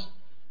plant,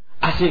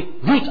 as a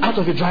root out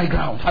of a dry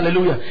ground.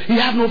 Hallelujah. He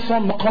had no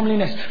form nor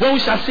comeliness. When we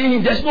shall see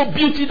him, there's no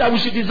beauty that we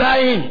should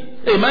desire him.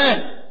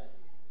 Amen.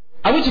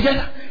 Are we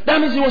together? That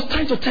means he was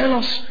trying to tell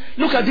us,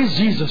 look at this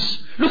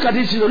Jesus. Look at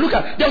this Jesus. Look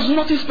at, there's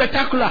nothing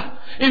spectacular.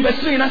 In verse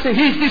 3, I say,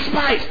 he is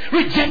despised,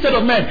 rejected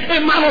of men, a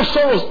man of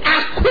sorrows,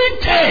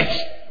 acquainted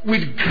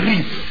with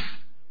grief.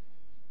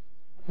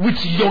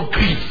 With your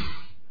grief.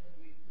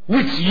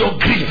 With your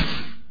grief.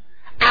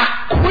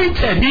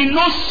 Acquainted. He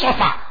knows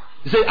suffer.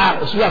 He said,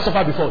 so we have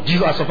suffered before.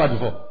 Jesus has suffered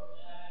before.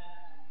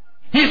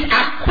 He's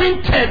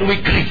acquainted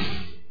with grief.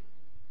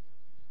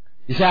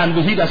 He said, and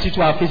we hid our seat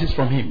to our faces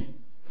from him.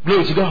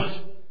 Glory to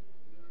God.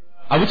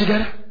 Are we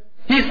together?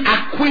 He's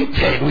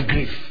acquainted with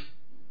grief.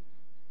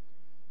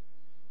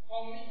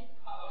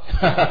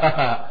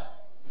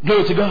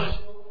 Glory to God.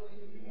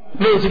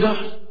 Glory to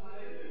God.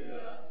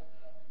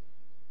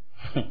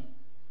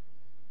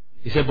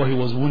 He said, but he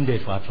was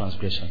wounded for our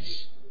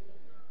transgressions.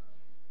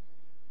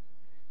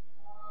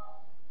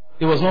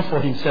 It was not for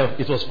himself,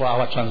 it was for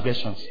our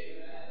transgressions.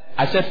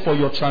 I said for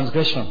your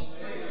transgression.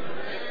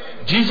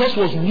 Jesus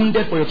was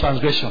wounded for your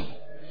transgression.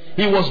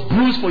 He was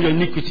bruised for your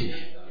iniquity.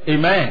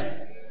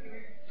 Amen.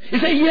 He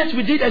said, yet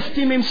we did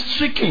esteem him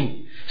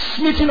stricken,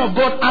 smitten of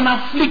God, and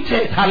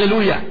afflicted.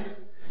 Hallelujah.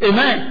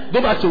 Amen.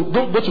 Go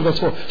to verse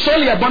 4.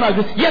 Surely I born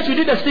against, yet we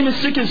did esteem him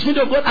stricken,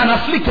 smitten of God, and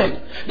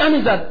afflicted. That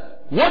means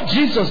that what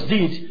Jesus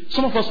did,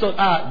 some of us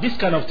thought, this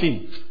kind of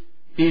thing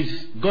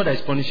is God that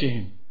is punishing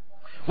him.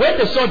 When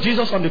they saw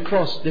Jesus on the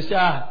cross, they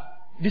said,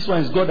 this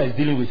one is God that is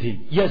dealing with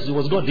him. Yes, it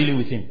was God dealing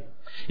with him.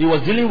 He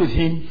was dealing with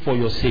him for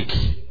your sake.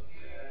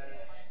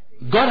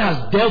 God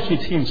has dealt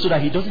with him so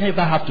that he doesn't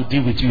ever have to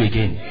deal with you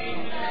again.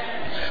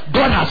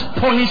 God has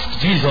punished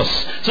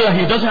Jesus so that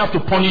he doesn't have to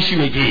punish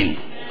you again.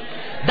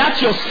 That's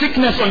your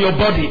sickness on your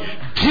body.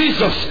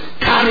 Jesus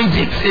carried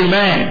it.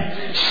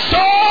 Amen.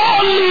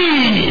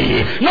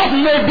 Surely, not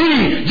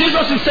maybe.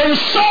 Jesus is saying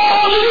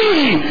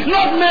surely,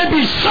 not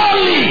maybe,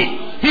 surely.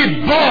 He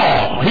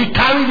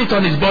carried it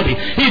on his body.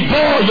 He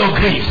bore your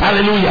grief.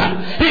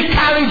 Hallelujah. He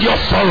carried your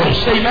sorrows.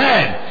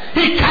 Amen.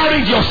 He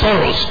carried your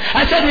sorrows.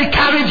 I said he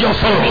carried your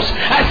sorrows.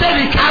 I said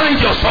he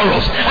carried your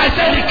sorrows. I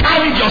said he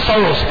carried your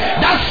sorrows.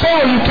 That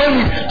sorrow you told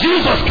me,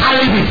 Jesus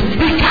carried it.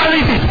 He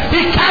carried it.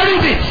 He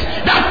carried it.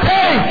 That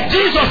pain,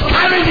 Jesus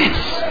carried it.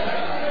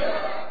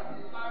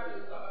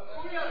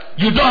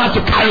 You don't have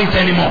to carry it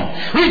anymore.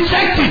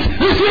 Reject it.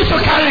 Refuse to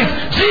carry it.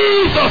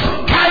 Jesus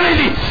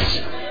carried it.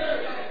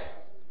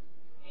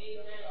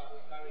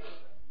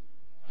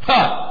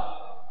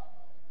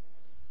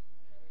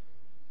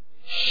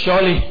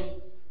 Surely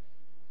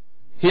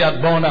he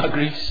had borne our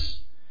griefs,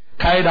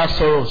 carried our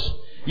sorrows,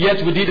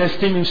 yet we did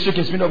esteem him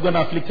stricken, smitten of God,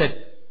 and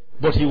afflicted.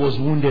 But he was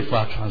wounded for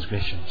our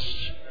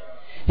transgressions.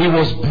 He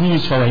was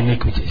bruised for our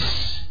iniquities.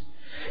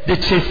 The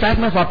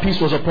chastisement of our peace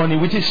was upon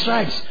him. With his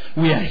stripes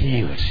we are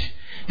healed.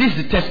 This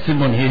is the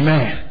testimony.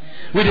 Amen.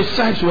 With his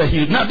stripes we are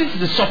healed. Now this is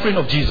the suffering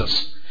of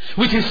Jesus.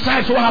 With his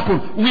stripes, what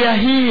happened? We are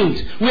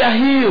healed. We are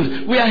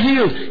healed. We are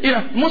healed. You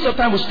know, most of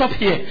the time we stop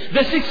here.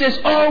 Verse 6 says,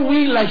 all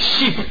we like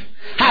sheep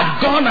had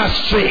gone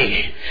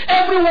astray.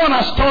 Everyone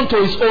has turned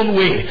to his own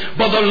way.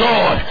 But the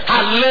Lord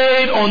had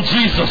laid on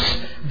Jesus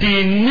the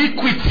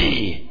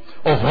iniquity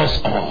of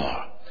us all.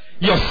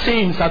 Your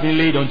sins have been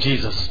laid on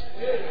Jesus.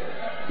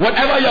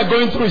 Whatever you are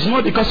going through is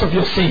not because of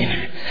your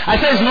sin. I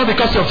say it's not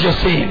because of your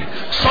sin.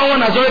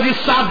 Someone has already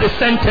served the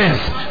sentence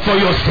for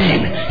your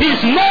sin.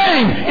 His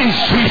name is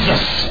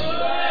Jesus.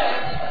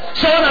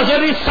 Someone has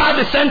already served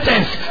the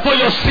sentence for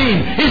your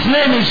sin. His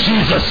name is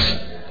Jesus.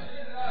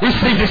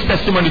 Receive this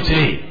testimony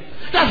today.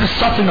 That's the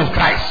suffering of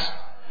Christ.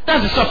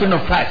 That's the suffering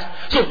of Christ.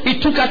 So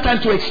it took our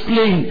time to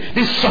explain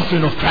this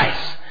suffering of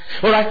Christ.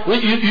 Alright,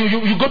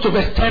 you go to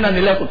verse 10 and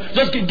 11.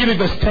 Just give me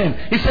verse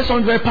 10. He says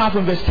something very powerful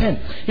in verse 10.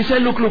 He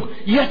said, look,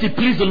 yet it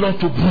pleased the Lord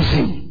to bruise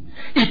him.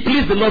 It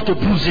pleased the Lord to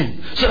bruise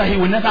him so that he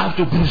will never have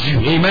to bruise you.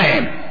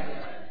 Amen.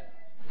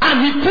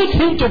 And he put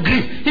him to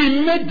grief. He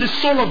made the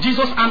soul of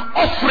Jesus an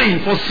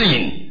offering for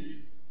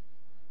sin.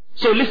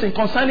 So listen,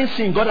 concerning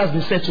sin, God has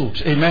been settled.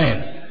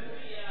 Amen.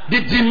 The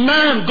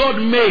demand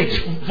God made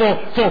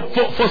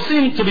for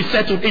sin to be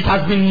settled, it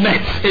has been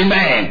met.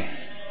 Amen.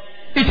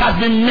 It has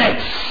been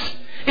met.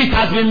 It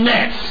has been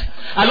met.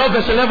 I love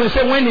verse 11. It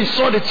said, when he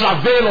saw the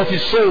travail of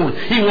his soul,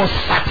 he was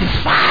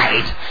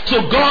satisfied.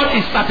 So God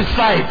is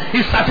satisfied.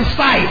 He's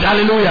satisfied.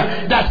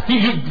 Hallelujah. That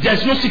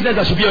there's no sickness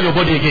that should be on your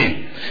body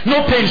again.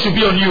 No pain should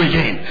be on you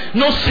again.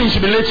 No sin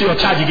should be laid to your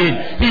charge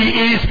again.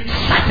 He is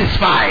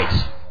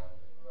satisfied.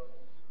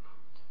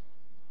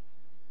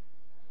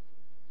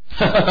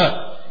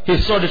 He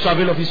saw the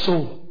travail of his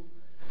soul.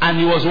 And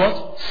he was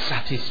what?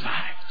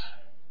 Satisfied.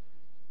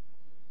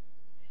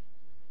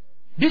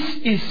 This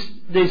is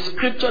the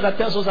scripture that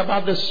tells us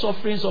about the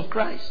sufferings of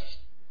Christ.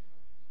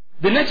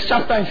 The next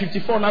chapter in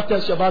 54 now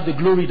tells you about the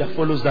glory that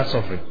follows that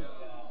suffering.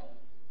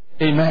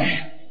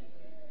 Amen.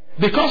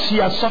 Because he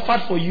has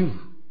suffered for you,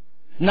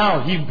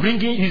 now he's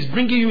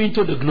bringing you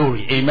into the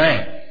glory.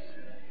 Amen.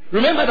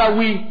 Remember that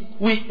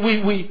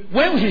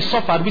when he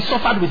suffered, we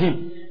suffered with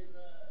him.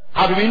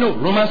 How do we know?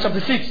 Romans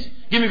chapter 6.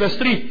 Give me verse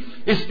 3.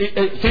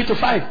 It's 3 to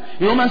 5.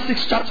 In Romans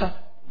 6 chapter.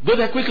 Go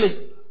there quickly.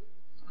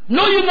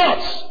 Know you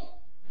not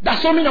that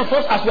so many of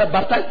us, as we are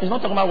baptized, it's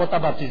not talking about water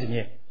baptism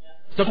here.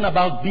 It's talking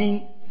about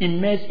being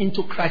immersed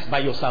into Christ by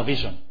your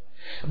salvation.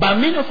 But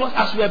many of us,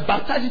 as we are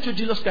baptized into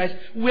Jesus Christ,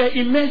 we are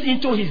immersed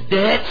into his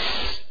death.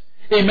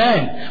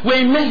 Amen.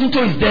 We're immersed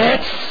into his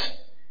death.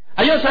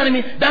 Are you understanding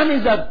me? That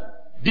means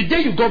that the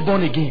day you got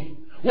born again,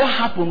 what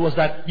happened was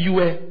that you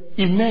were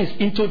immersed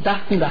into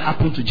that thing that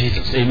happened to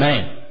Jesus.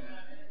 Amen.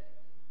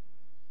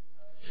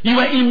 You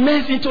were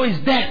immersed into his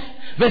death.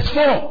 Verse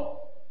 4.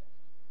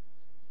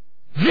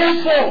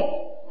 Therefore,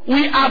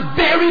 we are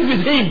buried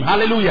with him.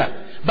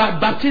 Hallelujah. By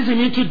baptism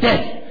into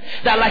death.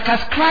 That like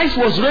as Christ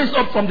was raised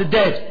up from the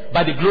dead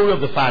by the glory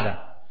of the Father,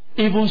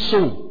 even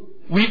so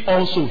we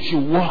also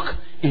should walk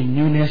in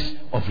newness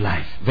of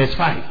life. Verse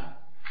 5.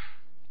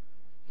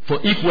 For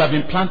if we have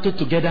been planted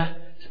together,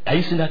 are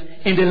you seeing that?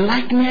 In the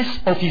likeness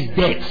of his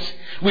death,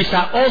 we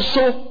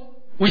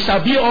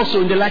shall be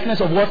also in the likeness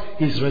of what?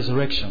 His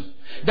resurrection.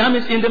 That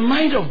means in the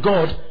mind of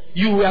God,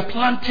 you were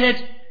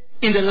planted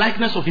in the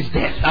likeness of his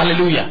death.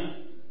 Hallelujah.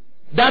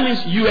 That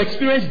means you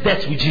experience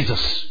death with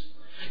Jesus.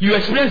 You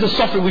experience the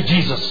suffering with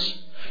Jesus.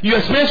 You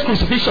experience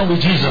crucifixion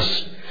with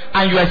Jesus.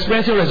 And you are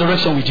experiencing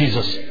resurrection with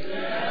Jesus.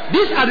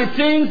 These are the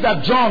things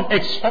that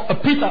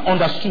Peter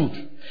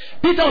understood.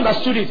 Peter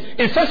understood it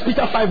in 1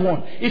 Peter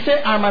 5:1. He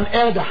said, I'm an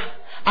elder.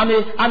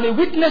 I'm a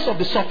witness of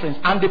the sufferings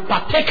and the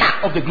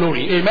partaker of the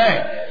glory.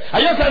 Amen.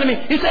 Are you telling me?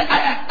 He said,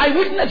 I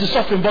witnessed the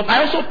suffering, but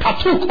I also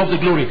partook of the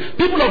glory.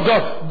 People of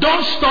God,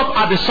 don't stop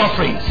at the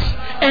sufferings.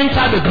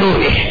 Enter the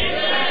glory.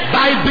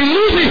 By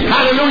believing,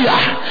 hallelujah,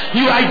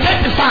 you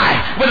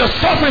identify with the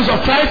sufferings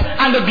of Christ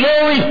and the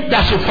glory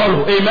that should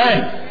follow.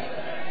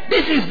 Amen.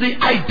 This is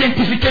the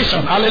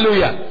identification.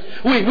 Hallelujah.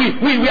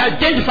 We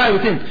identify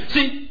with him.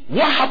 See,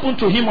 what happened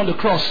to him on the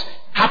cross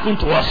happened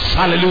to us.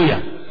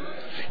 Hallelujah.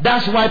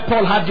 That's why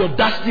Paul had the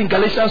audacity in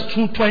Galatians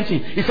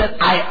 2:20. He said,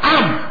 I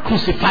am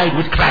crucified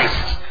with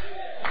Christ.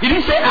 He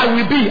didn't say I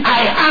will be.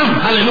 I am.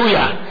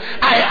 Hallelujah.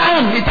 I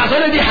am. It has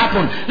already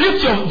happened.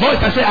 Lift your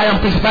voice and say, I am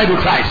crucified with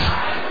Christ.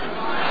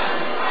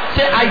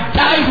 Say, I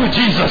died with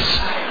Jesus.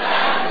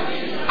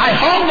 I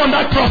hung on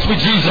that cross with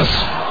Jesus.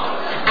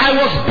 I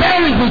was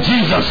buried with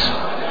Jesus.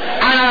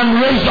 And I am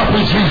raised up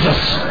with Jesus.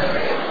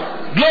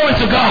 Glory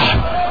to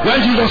God. When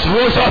Jesus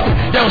rose up,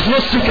 there was no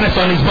sickness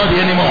on his body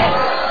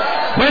anymore.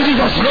 When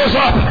Jesus rose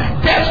up,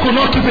 death could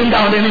not keep him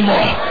down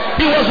anymore.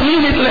 He was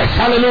limitless.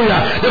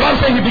 Hallelujah. The Bible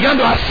says he began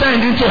to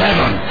ascend into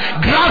heaven.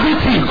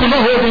 Gravity could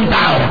not hold him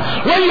down.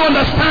 When you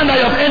understand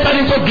that you have entered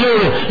into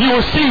glory, you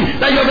will see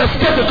that you have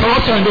escaped the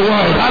corruption in the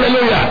world.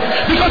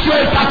 Hallelujah. Because you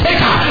are a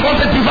partaker of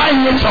the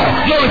divine nature.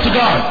 Glory to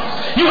God.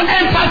 You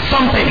entered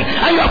something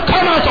and you have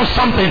come out of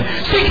something.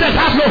 Sickness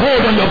has no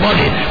hold on your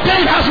body.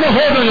 Pain has no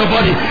hold on your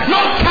body.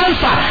 No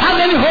cancer has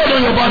any hold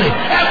on your body.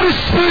 Every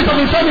spirit of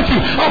infirmity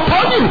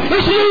upon you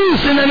is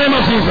loose in the name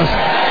of Jesus.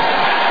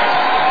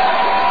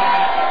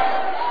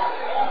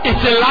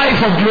 It's a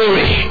life of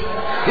glory.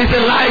 It's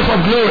a life of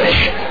glory.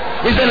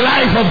 It's a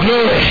life of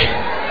glory.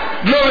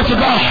 Glory to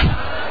God.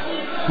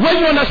 When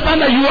you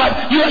understand that you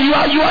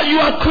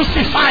are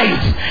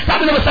crucified, that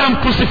means I'm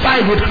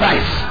crucified with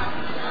Christ.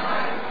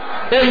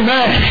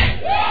 Amen.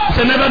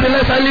 So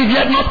nevertheless I live,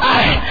 yet not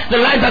I. The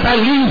life that I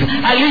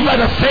live by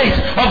the faith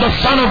of the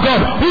Son of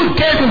God, who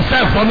gave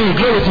himself for me.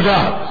 Glory to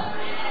God.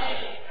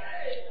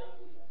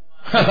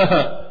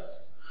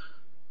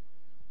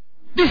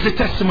 This is the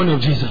testimony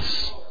of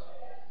Jesus,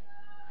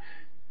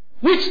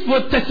 which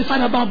was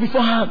testified about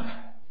beforehand,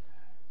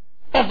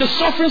 of the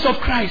sufferings of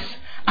Christ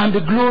and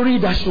the glory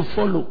that shall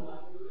follow.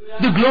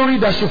 The glory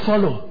that shall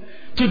follow.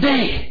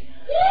 Today,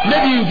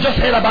 maybe you've just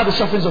heard about the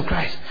sufferings of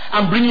Christ.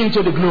 I'm bringing you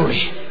into the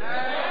glory.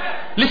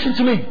 Listen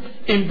to me.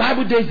 In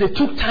Bible days, they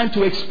took time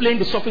to explain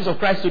the sufferings of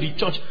Christ to the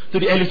church, to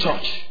the early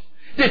church.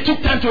 They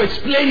took time to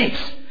explain it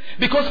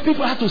because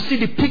people had to see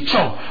the picture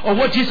of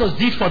what Jesus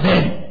did for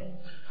them.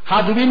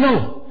 How do we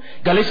know?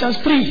 Galatians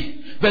 3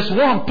 verse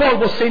 1, Paul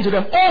was saying to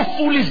them, "Oh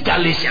foolish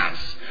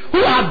Galatians,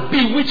 who have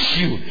bewitched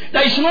you,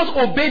 that you should not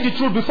obey the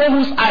truth, before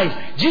whose eyes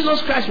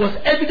Jesus Christ was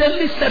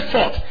evidently set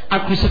forth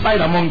and crucified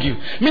among you."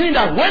 Meaning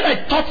that when I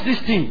taught this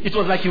thing, it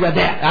was like you were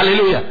there.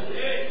 Hallelujah.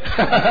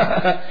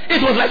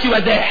 It was like you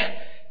were there.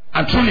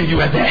 And truly you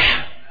were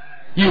there.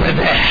 You were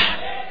there.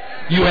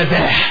 You were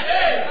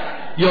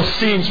there. Your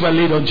sins were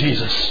laid on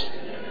Jesus.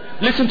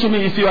 Listen to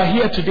me. If you are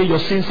here today, your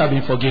sins have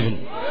been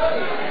forgiven.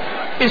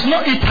 It's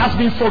not, it has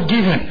been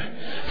forgiven.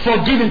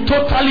 Forgiven,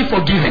 totally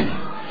forgiven.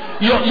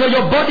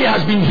 Your body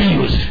has been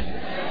healed.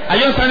 Are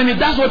you understanding me?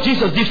 That's what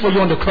Jesus did for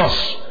you on the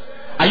cross.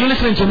 Are you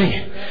listening to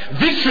me?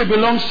 Victory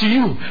belongs to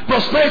you.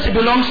 Prosperity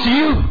belongs to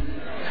you.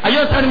 Are you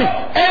understanding me?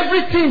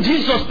 Everything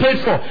Jesus paid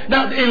for.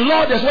 Now in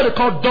law there's what they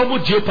call double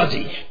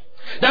jeopardy.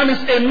 That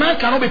means a man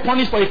cannot be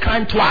punished for a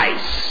crime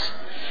twice.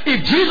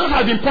 If Jesus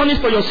has been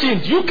punished for your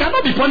sins, you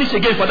cannot be punished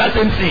again for that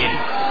same sin.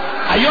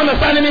 Are you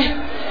understanding me?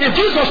 If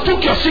Jesus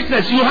took your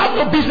sickness, you have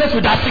no business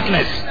with that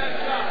sickness.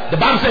 The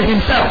Bible says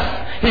himself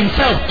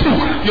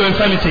took your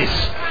infirmities.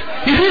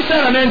 He didn't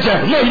send an angel.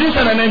 No, he didn't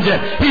send an angel.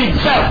 He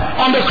himself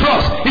on the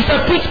cross. He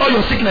said, put all your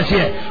sickness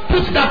here.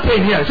 Put that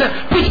pain here. He said,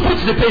 put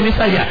the pain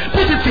inside here.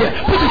 Put it here.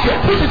 Put it here.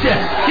 Put it here.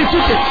 He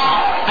took it.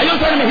 Are you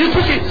telling me? He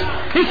took it.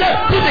 He said,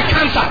 put the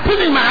cancer. Put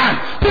it in my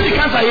hand. Put the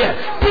cancer here.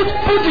 Put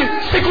the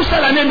sickle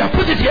cell anemia.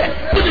 Put it here.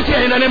 Put it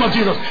here in the name of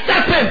Jesus.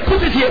 That pain,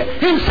 put it here.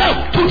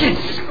 Himself took it.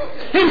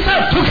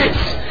 Himself took it.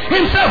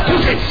 Himself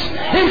took it.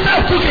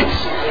 Himself took it.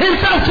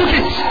 Himself took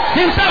it.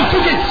 Himself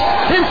took it.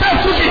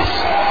 Himself took it.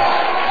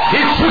 He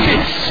took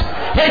it.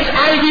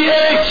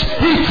 HIV/AIDS,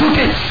 he took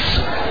it.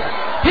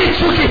 He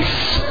took it.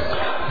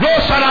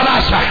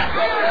 Rosalabasha,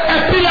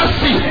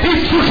 epilepsy,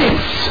 he took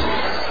it.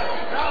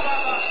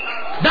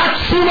 That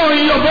tumor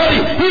in your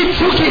body, he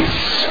took it.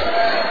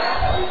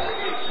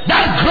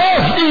 That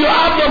growth in your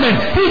abdomen,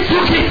 he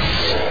took it.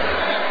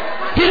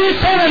 He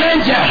didn't send an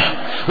angel.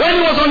 When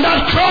he was on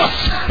that cross,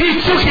 he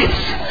took it.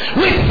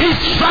 With his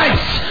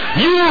stripes,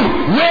 you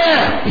were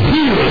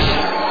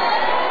healed.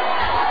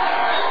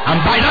 And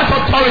by that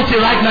authority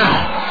right now,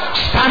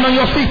 stand on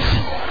your feet.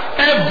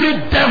 Every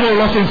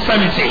devil of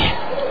infirmity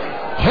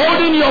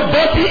holding your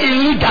body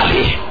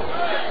illegally,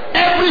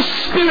 every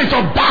spirit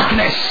of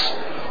darkness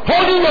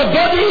holding your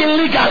body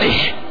illegally,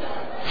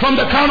 from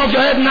the crown of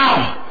your head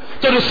now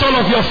to the sole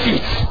of your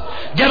feet.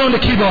 Get on the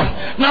keyboard.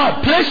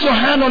 Now place your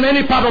hand on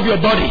any part of your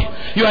body.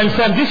 You are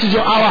infirm. This is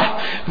your hour.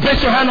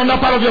 Place your hand on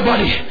that part of your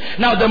body.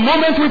 Now the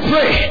moment we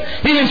pray,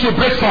 healing will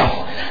break forth.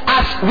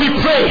 As we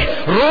pray,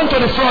 run to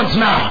the front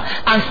now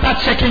and start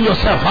checking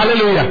yourself.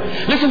 Hallelujah.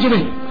 Listen to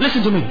me.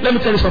 Listen to me. Let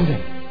me tell you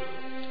something.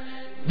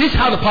 This is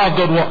how the power of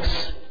God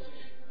works.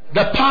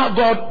 The power of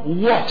God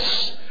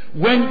works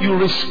when you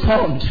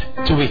respond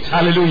to it.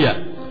 Hallelujah.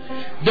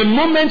 The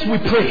moment we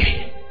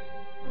pray,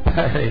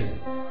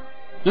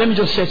 let me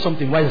just share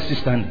something while you're still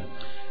standing.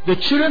 The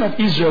children of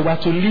Israel were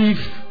to leave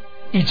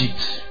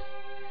Egypt.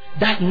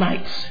 That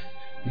night,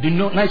 the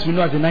night we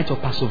know as the night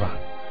of Passover.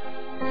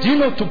 Do you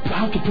know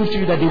how to prove to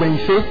you that they were in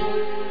faith?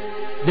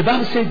 The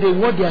Bible says they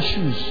wore their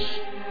shoes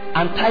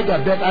and tied their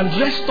belt and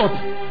dressed up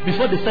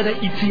before they started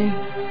eating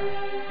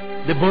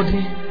the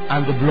body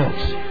and the blood.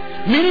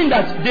 Meaning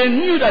that they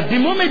knew that the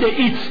moment they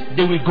eat,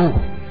 they will go.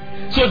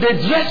 So they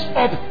dressed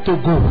up to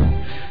go.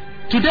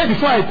 Today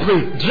before I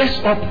pray, dress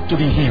up to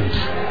be healed.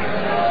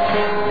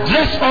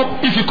 Dress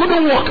up. If you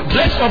couldn't walk,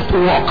 dress up to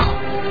walk.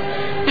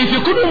 If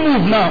you couldn't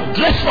move now,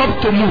 dress up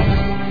to move.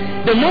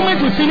 The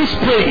moment we finish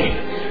praying,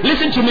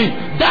 listen to me,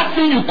 that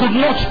thing you could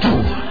not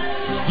do,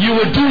 you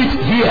will do it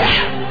here.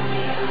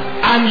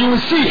 And you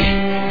will see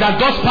that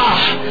God's power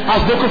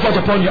has broken forth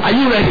upon you. Are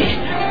you ready?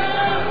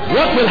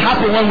 What will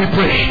happen when we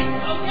pray?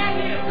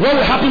 What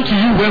will happen to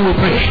you when we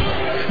pray?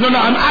 No,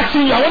 I'm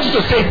asking you. I want you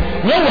to say,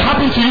 what will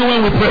happen to you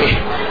when we pray?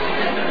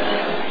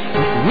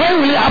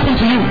 When will it happen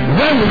to you?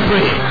 When we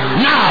pray.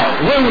 Now,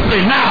 when we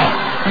pray.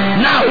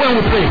 Now, when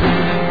we pray.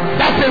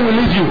 That pain will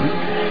leave you.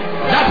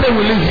 That pain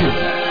will leave you.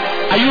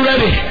 Are you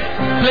ready?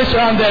 Place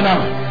your hand there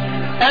now.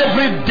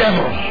 Every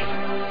devil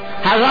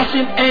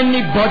harassing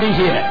anybody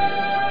here,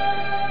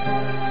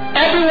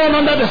 everyone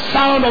under the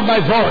sound of my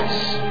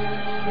voice,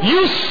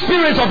 you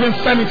spirit of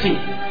infirmity,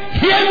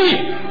 hear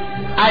me.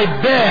 I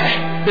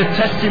bear the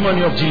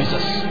testimony of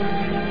Jesus.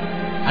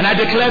 And I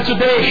declare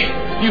today,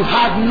 you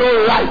have no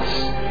right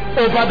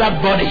over that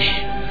body.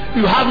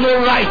 You have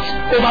no right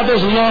over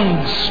those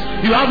lungs.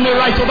 You have no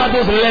right over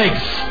those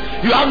legs.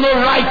 You have no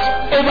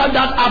right over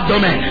that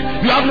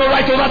abdomen. You have no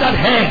right over that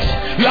head.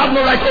 You have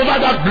no right over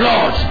that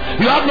blood.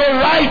 You have no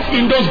right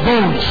in those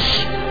bones.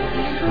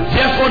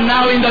 Therefore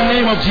now in the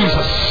name of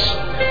Jesus,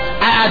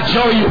 I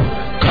adjure you,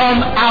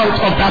 come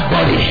out of that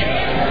body.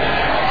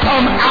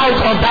 Come out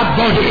of that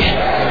body.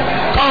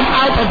 Come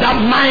out of that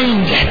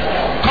mind.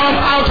 Come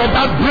out of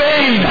that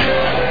brain.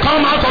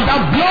 Come out of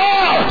that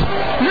blood.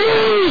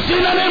 Loose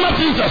in the name of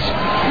Jesus.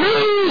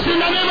 Loose in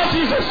the name of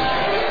Jesus.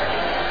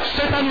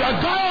 Satan, you are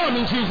gone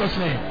in Jesus'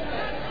 name.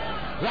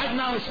 Right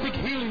now, speak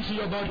healing to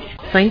your body.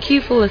 Thank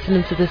you for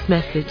listening to this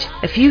message.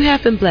 If you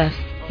have been blessed,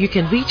 you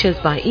can reach us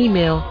by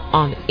email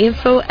on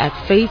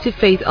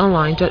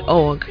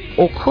info@faith2faithonline.org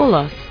or call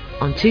us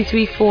on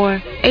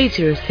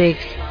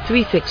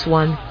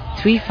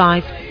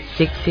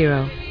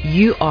 234-806-361-3560.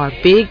 You are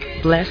big,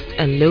 blessed,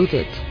 and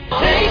loaded.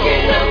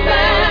 Taking